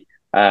of me.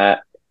 I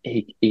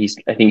think he's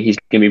going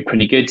to be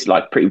pretty good,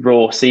 like pretty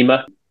raw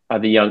seamer.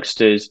 The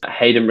youngsters,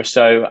 Hayden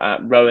Rousseau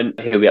at Rowan,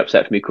 he'll be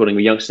upset for me calling him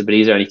a youngster, but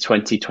he's only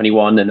 20,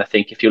 21. And I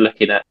think if you're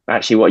looking at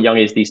actually what young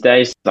is these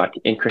days, like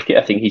in cricket,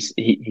 I think he's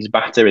a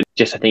batter. And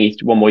I think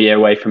he's one more year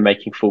away from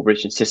making full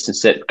British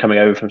citizenship, coming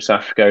over from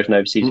South Africa as an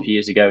overseas a few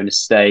years ago and has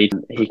stayed.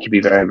 He could be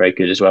very, very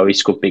good as well. He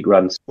scored big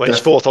runs. Well, he's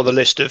fourth on the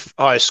list of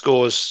highest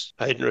scores,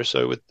 Hayden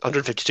Rousseau, with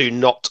 152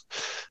 not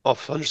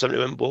off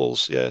 171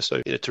 balls. Yeah,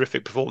 so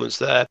terrific performance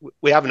there.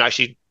 We haven't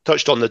actually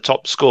touched on the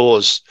top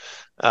scores.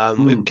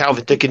 With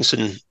Calvin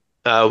Dickinson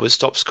was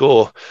top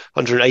score,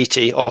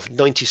 180 off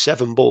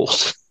 97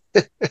 balls.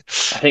 I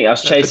think I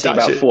was chasing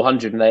about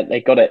 400 and they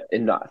got it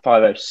in that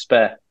 5-0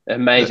 spare.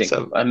 Amazing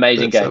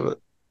game.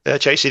 They're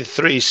chasing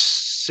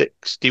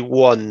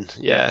 361.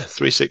 Yeah,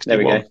 361. There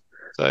we go.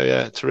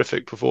 So,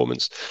 terrific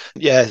performance.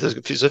 Yeah,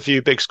 there's a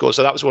few big scores.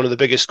 So that was one of the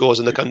biggest scores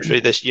in the country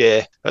this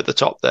year at the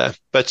top there.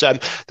 But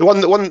the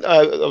one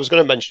I was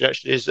going to mention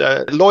actually is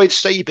Lloyd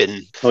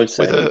Sabin. Who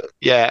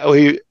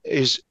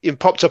is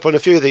popped up on a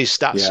few of these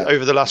stats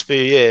over the last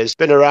few years.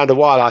 Been around a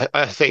while,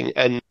 I think.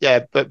 And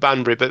but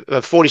Banbury,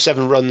 but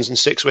 47 runs and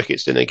 6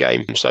 wickets in a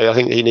game. So I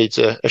think he needs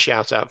a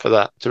shout out for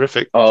that.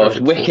 Terrific.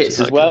 Terrific wickets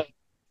as well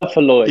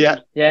for Lloyd.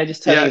 Yeah,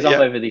 just turning us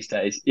up over these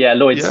days. Yeah,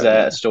 Lloyd's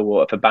a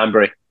stalwart for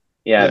Banbury.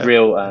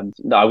 Real. I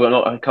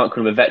can't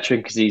call him a veteran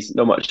because he's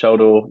not much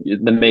older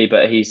than me,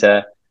 but he's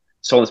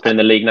someone that's been in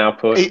the league now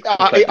for.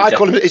 I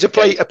call him. He's a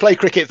play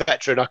cricket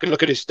veteran. I can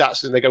look at his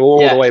stats and they go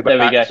all the way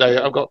back.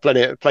 So I've got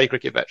plenty of play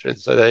cricket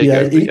veterans. So there you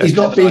go. He's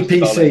not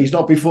BPC. He's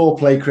not before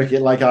play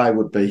cricket like I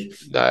would be.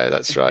 No,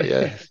 that's right.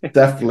 Yeah,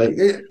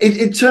 definitely.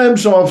 In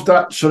terms of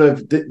that sort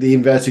of the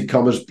inverted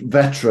commas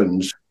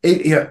veterans.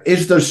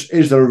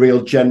 Is there a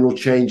real general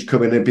change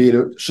coming in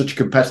being such a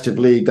competitive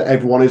league that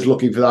everyone is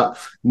looking for that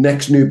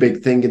next new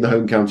big thing in the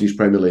home counties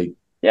Premier League?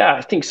 Yeah,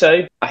 I think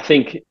so. I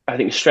think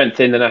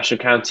strength in the national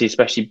county,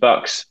 especially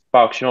Bucks,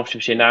 Berkshire and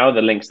Oxfordshire now,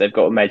 the links they've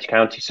got with major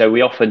counties. So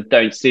we often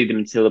don't see them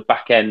until the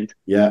back end.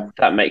 Yeah. If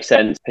that makes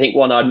sense. I think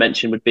one I'd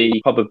mention would be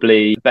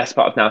probably the best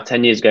part of now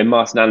 10 years ago,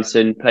 Martin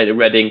Anderson played at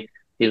Reading.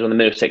 He was on the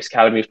Middlesex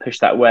Academy, was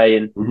pushed that way,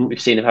 and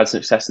we've seen him have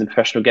success in the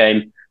professional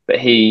game. But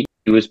he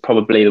was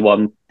probably the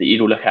one that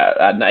you'd all look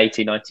at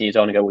 18, 19 years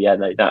old and go, well,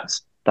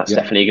 that's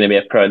definitely going to be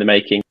a pro in the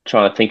making.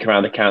 Trying to think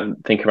around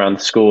the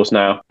scores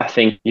now. I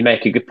think you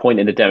make a good point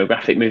in the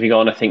demographic moving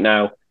on. I think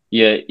now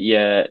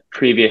your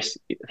previous,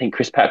 I think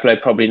Chris Peplow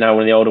probably now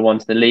one of the older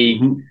ones in the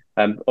league.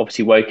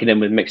 Obviously Wokingham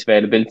with mixed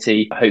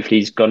availability. Hopefully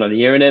he's got another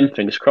year in him,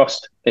 fingers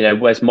crossed.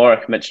 Wes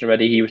Morrick, I mentioned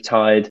already, he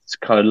retired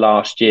kind of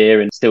last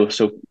year and still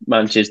sort of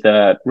manages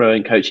the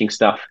rowing coaching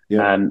stuff.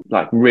 Yeah.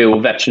 Like real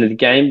veteran of the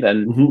game.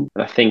 And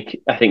I think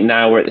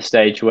now we're at the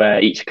stage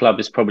where each club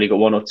has probably got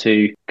one or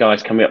two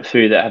guys coming up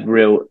through that have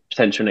real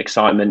potential and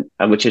excitement,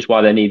 and which is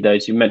why they need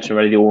those. You mentioned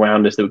already the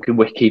all-rounders, the good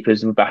wicket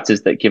keepers and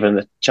batters that give them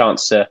the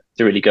chance to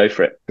really go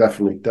for it.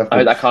 Definitely. I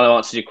hope that kind of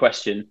answers your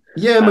question.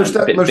 Yeah, most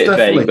definitely.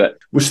 Vague, but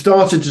we're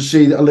starting to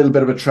see a little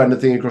bit of a trend, I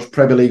think, across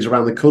Premier Leagues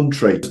around the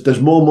country. There's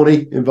more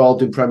money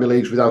involved in Premier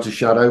Leagues without a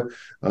shadow.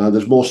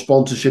 There's more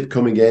sponsorship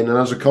coming in, and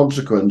as a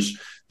consequence,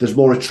 there's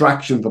more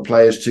attraction for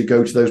players to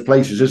go to those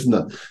places, isn't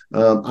there?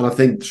 And I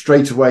think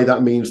straight away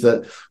that means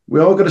that we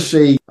are going to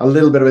see a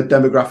little bit of a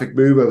demographic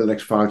move over the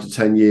next 5 to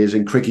 10 years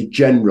in cricket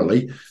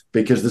generally,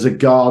 because there's a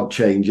guard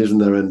change, isn't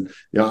there? And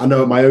I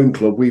know at my own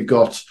club we've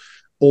got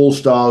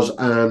All-Stars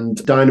and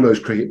Dynamos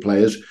cricket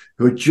players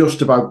who are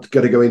just about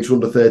going to go into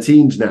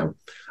under-13s now.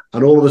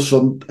 And all of a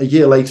sudden, a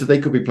year later, they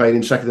could be playing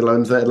in second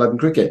 11, third 11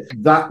 cricket.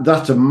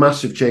 That's a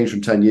massive change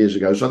from 10 years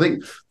ago. So I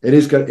think it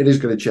is going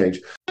to change.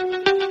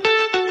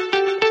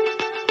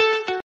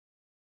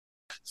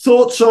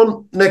 Thoughts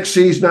on next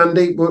season,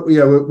 Andy?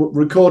 We're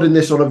recording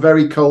this on a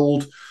very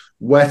cold,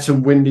 wet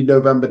and windy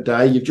November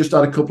day. You've just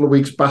had a couple of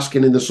weeks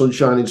basking in the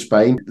sunshine in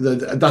Spain.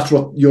 That's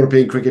what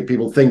European cricket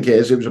people think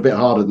is. It was a bit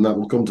harder than that.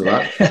 We'll come to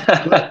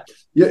that.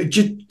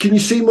 Can you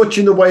see much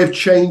in the way of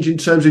change in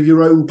terms of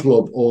your own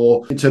club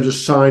or in terms of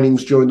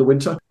signings during the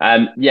winter?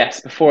 Yes,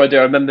 before I do,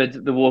 I remember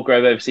the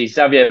Wargrove overseas.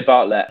 Xavier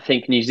Bartlett, I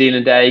think New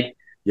Zealand Day.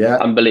 Yeah,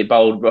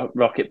 unbelievable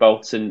rocket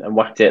bolts and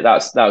whacked it.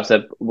 That was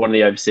one of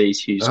the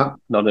overseas who's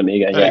nodded at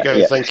me again. There you go.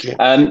 Yeah. Thank you.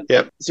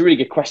 It's a really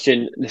good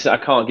question. Listen, I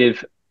can't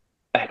give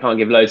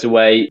loads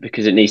away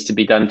because it needs to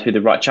be done through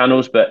the right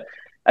channels. But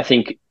I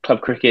think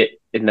club cricket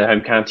in the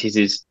home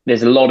counties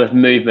there's a lot of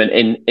movement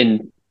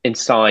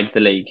inside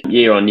the league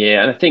year on year,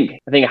 and I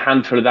think a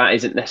handful of that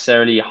isn't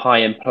necessarily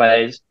high end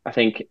players. I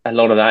think a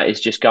lot of that is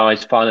just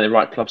guys finding the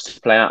right clubs to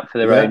play at for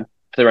their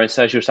own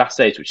social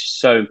Saturdays, which is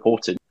so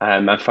important.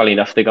 And funnily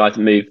enough, the guys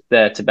that move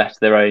there to better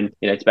their own,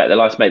 to better their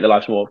lives, make their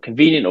lives more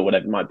convenient or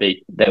whatever it might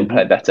be, they'll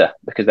play better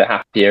because they're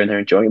happier and they're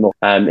enjoying it more.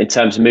 In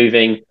terms of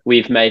moving,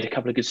 we've made a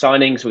couple of good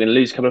signings. We're going to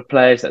lose a couple of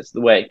players. That's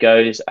the way it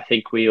goes. I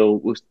think I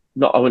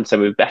wouldn't say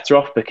we're better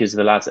off because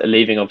the lads that are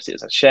leaving, obviously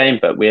it's a shame,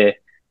 but we're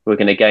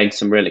going to gain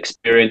some real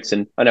experience.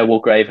 And I know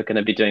Walgrave are going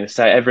to be doing the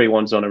same.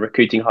 Everyone's on a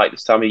recruiting hike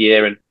this time of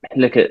year. And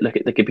look at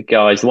the good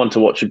guys. The one to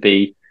watch would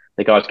be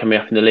the guys coming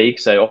up in the league.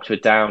 So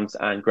Oxford Downs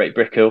and Great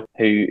Brickhill,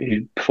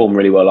 who performed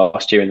really well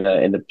last year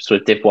in the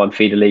sort of Div 1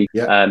 feeder league.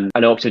 Yeah. I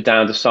know Oxford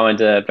Downs have signed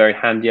a very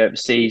handy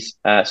overseas.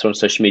 Saw on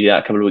social media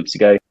a couple of weeks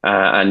ago.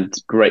 And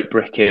Great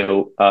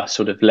Brickhill are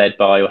sort of led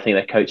by, I think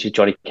their coach is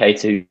Johnny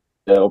Cater,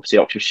 who obviously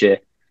Oxfordshire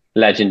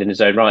legend in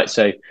his own right.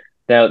 So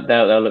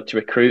they'll look to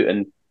recruit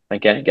and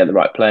get the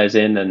right players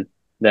in, and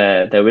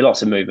there'll be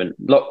lots of movement.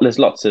 There's always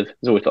lots of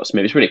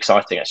movement. It's really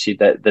exciting actually,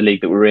 the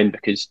league that we're in,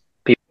 because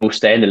people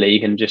stay in the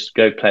league and just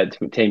go play at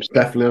different teams.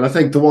 Definitely, and I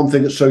think the one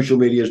thing that social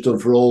media has done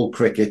for all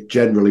cricket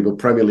generally, but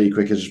Premier League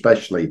cricket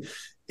especially,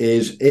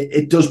 is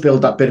it does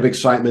build that bit of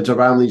excitement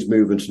around these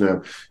movements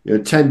now.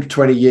 10,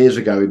 20 years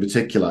ago in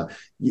particular,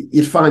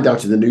 you'd find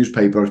out in the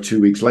newspaper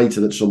 2 weeks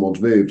later that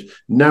someone's moved.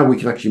 Now we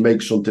can actually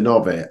make something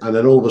of it. And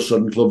then all of a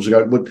sudden clubs are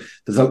going, well,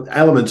 there's an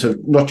element of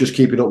not just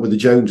keeping up with the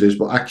Joneses,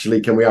 but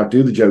actually can we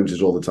outdo the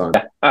Joneses all the time?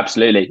 Yeah,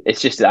 absolutely.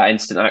 It's just that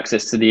instant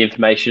access to the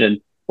information, and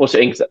also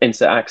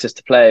instant access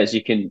to players.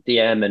 You can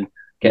DM and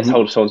get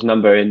hold of someone's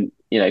number in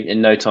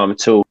no time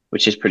at all,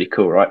 which is pretty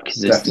cool, right?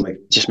 Because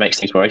it just makes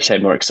things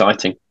more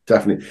exciting.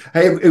 Definitely.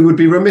 Hey, it would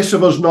be remiss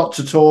of us not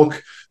to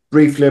talk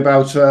briefly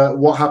about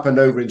what happened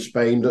over in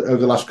Spain over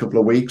the last couple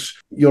of weeks.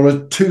 You're a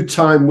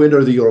 2-time winner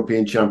of the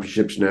European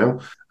Championships now.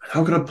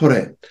 How can I put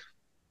it?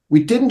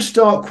 We didn't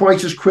start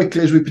quite as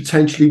quickly as we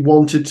potentially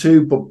wanted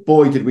to, but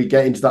boy, did we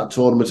get into that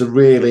tournament and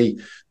really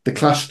the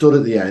class stood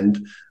at the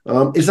end.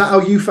 Is that how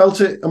you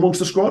felt it amongst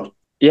the squad?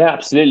 Yeah,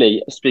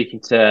 absolutely. Speaking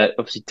to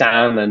obviously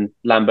Dan and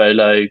Lambo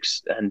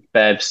Logues and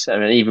Bevs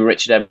and even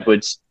Richard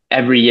Edwards,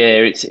 every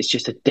year it's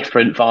just a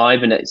different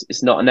vibe, and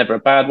it's never a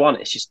bad one.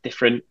 It's just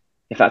different.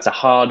 If that's a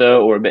harder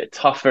or a bit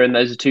tougher, and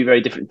those are two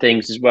very different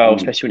things as well,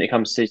 especially when it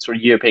comes to sort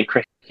of European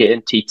cricket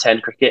and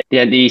T10 cricket. The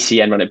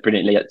ECN run it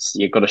brilliantly.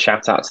 You've got to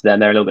shout out to them.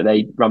 They're a little bit,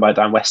 they run by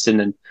Dan Weston,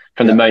 and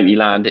from the moment you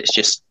land, it's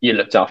just, you're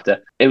looked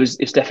after.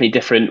 It's definitely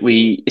different.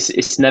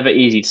 It's never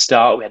easy to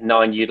start. We had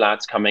 9 new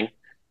lads coming.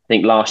 I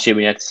think last year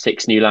we had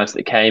 6 new lads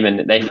that came,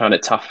 and they found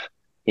it tough.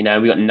 We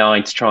got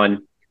 9 to try and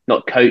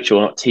not coach or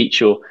not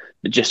teach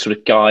but just sort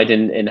of guide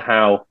in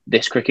how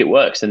this cricket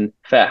works. And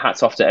fair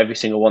hats off to every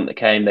single one that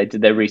came. They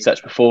did their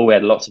research before. We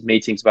had lots of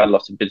meetings, we had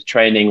lots of bit of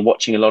training,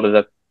 watching a lot of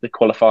the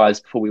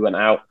qualifiers before we went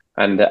out.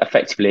 And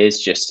effectively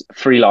is just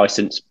free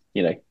license.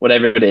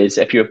 Whatever it is,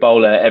 if you're a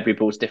bowler, every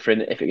ball's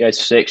different. If it goes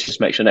for 6, just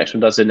make sure the next one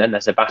doesn't. And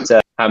there's a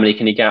batter. How many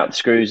can you get out the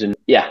screws? And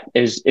yeah,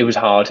 it was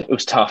hard. It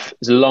was tough. It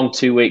was a long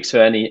 2 weeks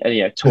for any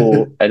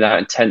tour and that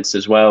intense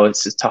as well.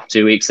 It's a tough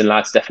 2 weeks, and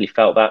lads definitely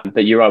felt that.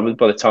 But you're right.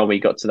 By the time we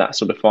got to that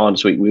sort of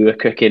finals week, we were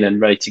cooking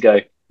and ready to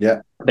go.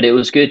 Yeah. But it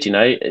was good,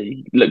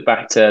 Look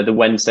back to the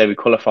Wednesday we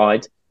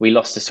qualified, we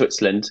lost to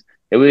Switzerland.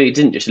 We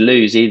didn't just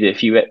lose either.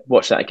 If you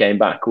watch that game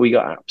back, we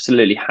got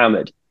absolutely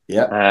hammered.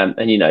 Yeah. And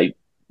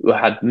we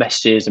had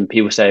messages and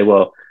people say,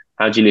 "Well,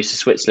 how do you lose to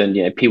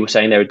Switzerland?" People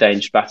saying they're a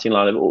dangerous batting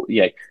line.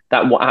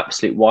 That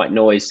absolute white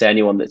noise to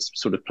anyone that's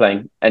sort of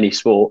playing any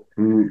sport.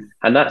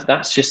 And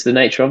that's just the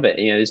nature of it.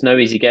 There's no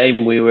easy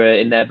game. We were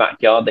in their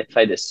backyard. They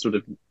played this sort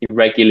of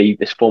irregularly,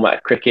 this format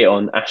of cricket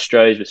on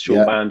Astros with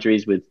short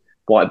boundaries, with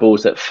white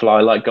balls that fly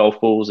like golf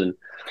balls, and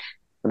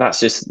that's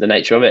just the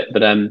nature of it.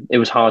 But it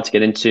was hard to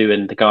get into,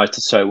 and the guys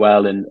did so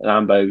well, and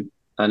Lambo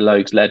and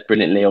Logues led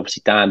brilliantly.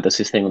 Obviously, Dan does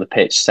his thing on the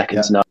pitch,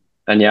 second to none.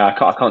 And I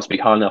can't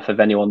speak high enough of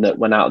anyone that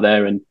went out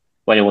there, and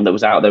anyone that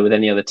was out there with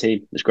any other team.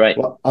 It was great.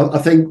 Well, I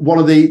think one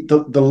of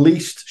the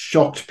least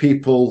shocked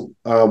people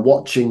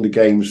watching the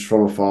games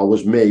from afar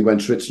was me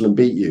when Switzerland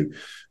beat you,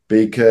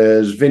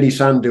 because Vinny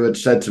Sandu had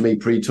said to me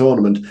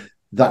pre-tournament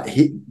that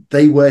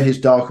they were his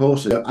dark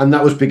horses. And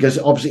that was because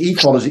obviously he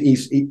follows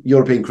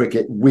European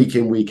cricket week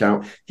in, week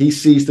out. He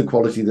sees the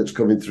quality that's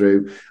coming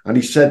through. And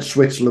he said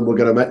Switzerland were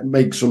going to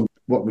make some,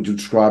 what would you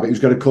describe it? It was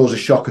going to cause a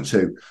shock or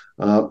two.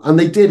 And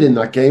they did in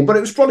that game, but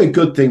it was probably a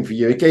good thing for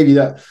you. It gave you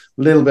that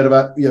little bit of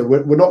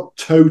we're not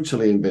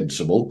totally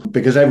invincible,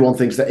 because everyone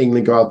thinks that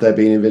England go out there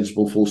being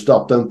invincible full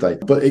stop, don't they?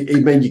 But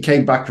it meant you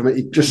came back from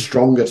it just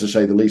stronger, to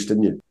say the least,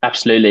 didn't you?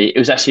 Absolutely. It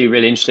was actually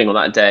really interesting on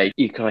that day.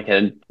 You kind of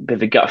get a bit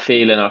of a gut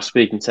feeling. I was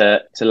speaking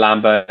to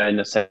Lambo, and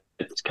I said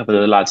a couple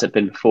of the lads that had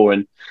been before,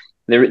 and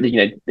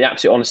the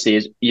absolute honesty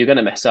is you're going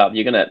to mess up.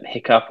 You're going to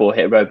hiccup or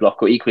hit a roadblock,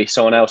 or equally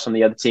someone else on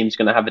the other team is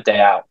going to have a day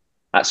out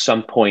at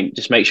some point.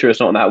 Just make sure it's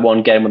not that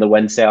one game on the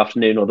Wednesday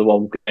afternoon or the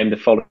one game the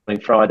following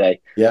Friday.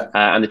 Yeah.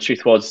 And the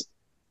truth was,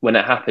 when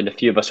it happened, a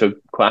few of us were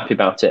quite happy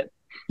about it.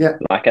 Yeah.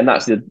 And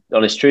that's the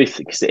honest truth.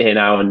 I can sit here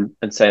now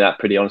and say that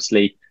pretty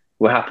honestly.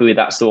 We're happy with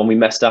that's the one we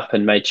messed up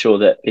and made sure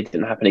that it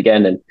didn't happen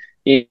again. And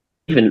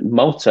even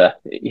Malta,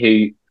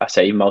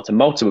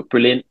 Malta were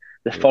brilliant.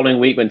 The following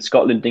week when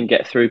Scotland didn't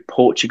get through,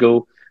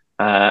 Portugal,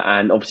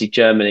 and obviously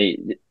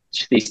Germany,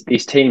 just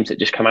these teams that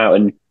just come out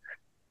and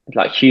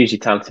like hugely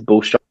talented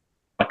ball strikers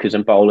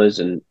and bowlers,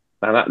 and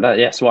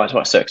that's why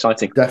it's so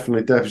exciting.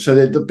 Definitely.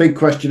 So the big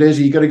question is: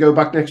 are you going to go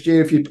back next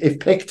year if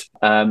picked?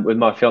 With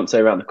my fiance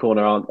around the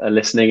corner are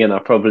listening, and I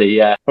probably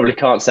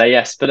can't say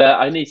yes, but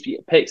I need to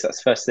get picked.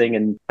 That's the first thing.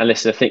 And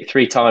listen, I think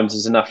 3 times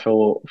is enough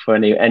for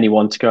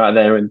anyone to go out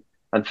there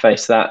and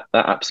face that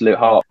absolute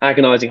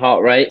agonising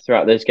heart rate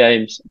throughout those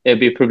games. It'll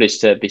be a privilege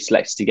to be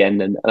selected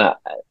again, and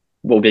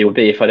will be.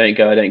 If I don't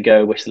go, I don't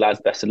go. Wish the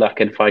lads best of luck,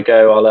 and if I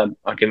go,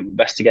 I'll give them the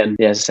best again.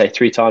 Yeah, as I say,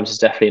 3 times is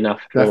definitely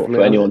enough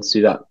for anyone to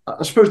do that.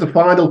 I suppose the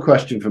final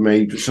question for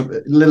me, just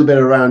a little bit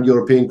around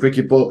European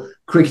cricket, but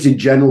cricket in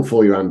general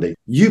for you, Andy.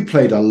 You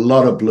played a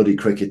lot of bloody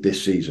cricket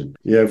this season.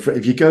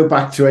 If you go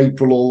back to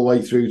April all the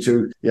way through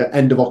to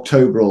end of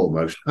October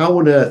almost, how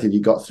on earth have you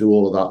got through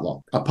all of that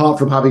lot? Apart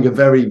from having a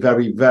very,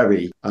 very,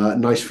 very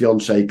nice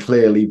fiancée,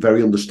 clearly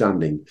very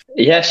understanding.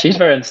 Yeah, she's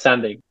very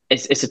understanding.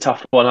 It's a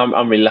tough one.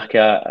 I'm really lucky.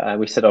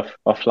 We said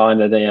offline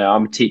that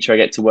I'm a teacher. I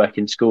get to work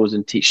in schools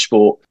and teach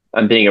sport.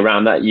 And being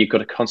around that, you've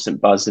got a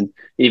constant buzz. And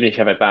even if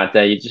you have a bad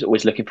day, you're just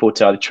always looking forward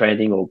to either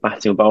training or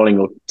batting or bowling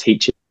or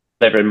teaching,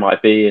 whatever it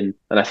might be. And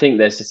I think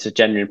there's just a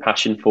genuine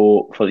passion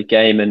for the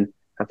game and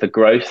for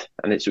growth.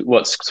 And it's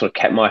what's sort of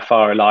kept my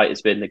fire alight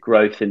has been the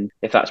growth. And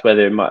if that's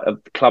whether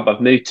the club I've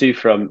moved to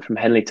from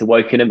Henley to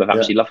Wokingham, I've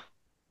absolutely loved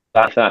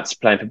that. If that's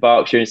playing for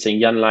Berkshire and seeing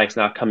young lads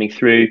now coming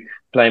through,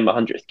 playing my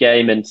 100th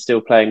game and still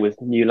playing with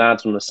new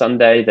lads on a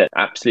Sunday that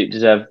absolutely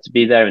deserve to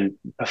be there and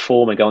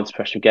perform and go on to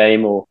professional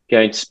game, or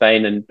going to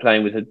Spain and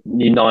playing with a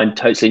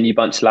totally new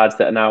bunch of lads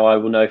that now I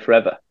will know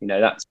forever.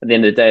 That's at the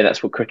end of the day,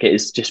 that's what cricket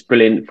is just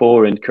brilliant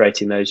for, and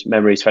creating those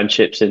memories,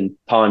 friendships, and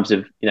times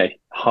of,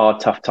 hard,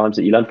 tough times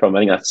that you learn from. I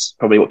think that's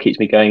probably what keeps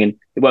me going, and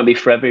it won't be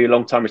forever. You're a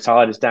long time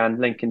retired, as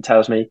Dan Lincoln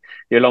tells me.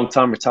 You're a long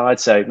time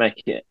retired, so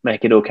make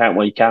it all count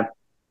while you can.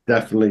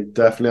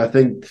 Definitely. I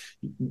think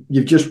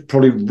you've just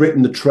probably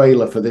written the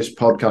trailer for this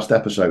podcast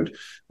episode.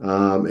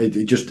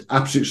 It just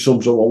absolutely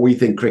sums up what we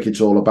think cricket's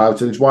all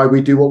about, and it's why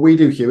we do what we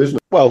do, Hugh, isn't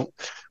it? Well,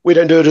 we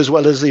don't do it as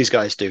well as these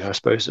guys do, I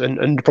suppose,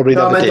 and probably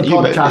never did. The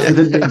podcast,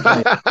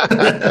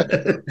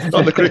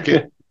 on the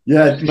cricket.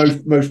 Yeah,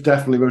 most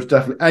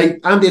definitely. Hey,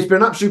 Andy, it's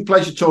been an absolute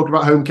pleasure talking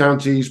about home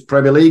counties,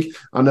 Premier League,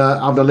 and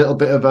having a little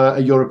bit of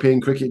a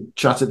European cricket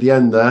chat at the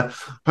end there.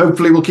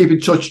 Hopefully, we'll keep in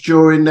touch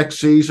during next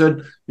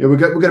season. We're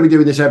going to be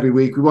doing this every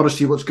week. We want to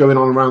see what's going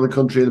on around the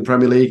country in the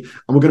Premier League,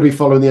 and we're going to be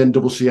following the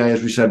NCCA,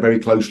 as we said, very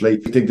closely.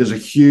 I think there's a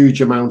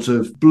huge amount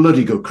of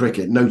bloody good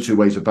cricket, no two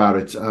ways about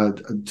it,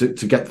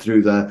 to get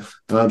through there.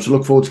 So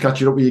look forward to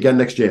catching up with you again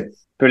next year.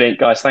 Brilliant,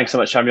 guys. Thanks so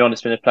much for having me on.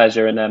 It's been a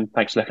pleasure, and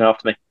thanks for looking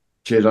after me.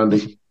 Cheers,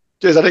 Andy.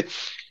 Cheers, Andy.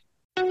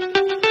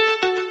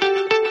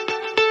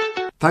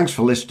 Thanks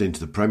for listening to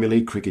the Premier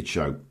League Cricket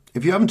Show.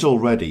 If you haven't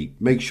already,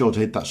 make sure to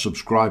hit that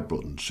subscribe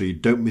button so you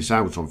don't miss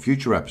out on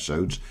future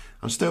episodes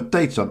and stay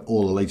updated on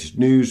all the latest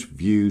news,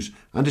 views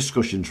and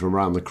discussions from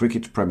around the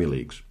cricket's Premier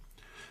Leagues.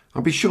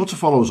 And be sure to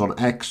follow us on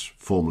X,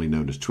 formerly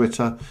known as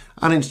Twitter,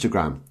 and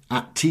Instagram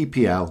at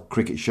TPL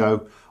Cricket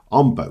Show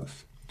on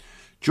both.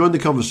 Join the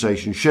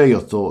conversation, share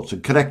your thoughts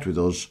and connect with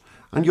us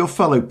and your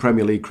fellow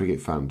Premier League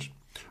cricket fans.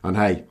 And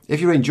hey,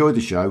 if you enjoyed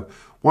the show,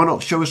 why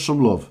not show us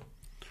some love?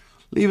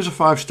 Leave us a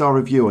 5-star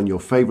review on your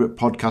favourite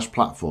podcast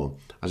platform,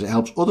 as it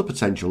helps other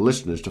potential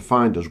listeners to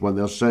find us when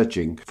they're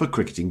searching for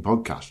cricketing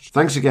podcasts.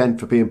 Thanks again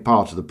for being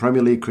part of the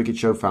Premier League Cricket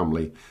Show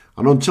family,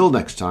 and until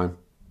next time,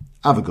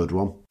 have a good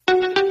one.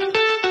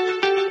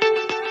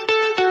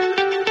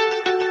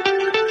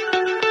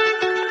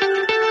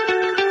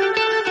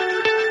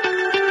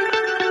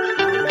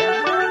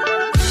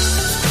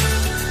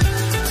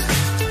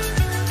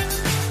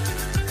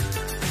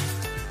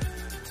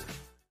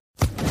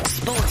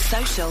 Sports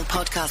Social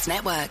Podcast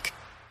Network.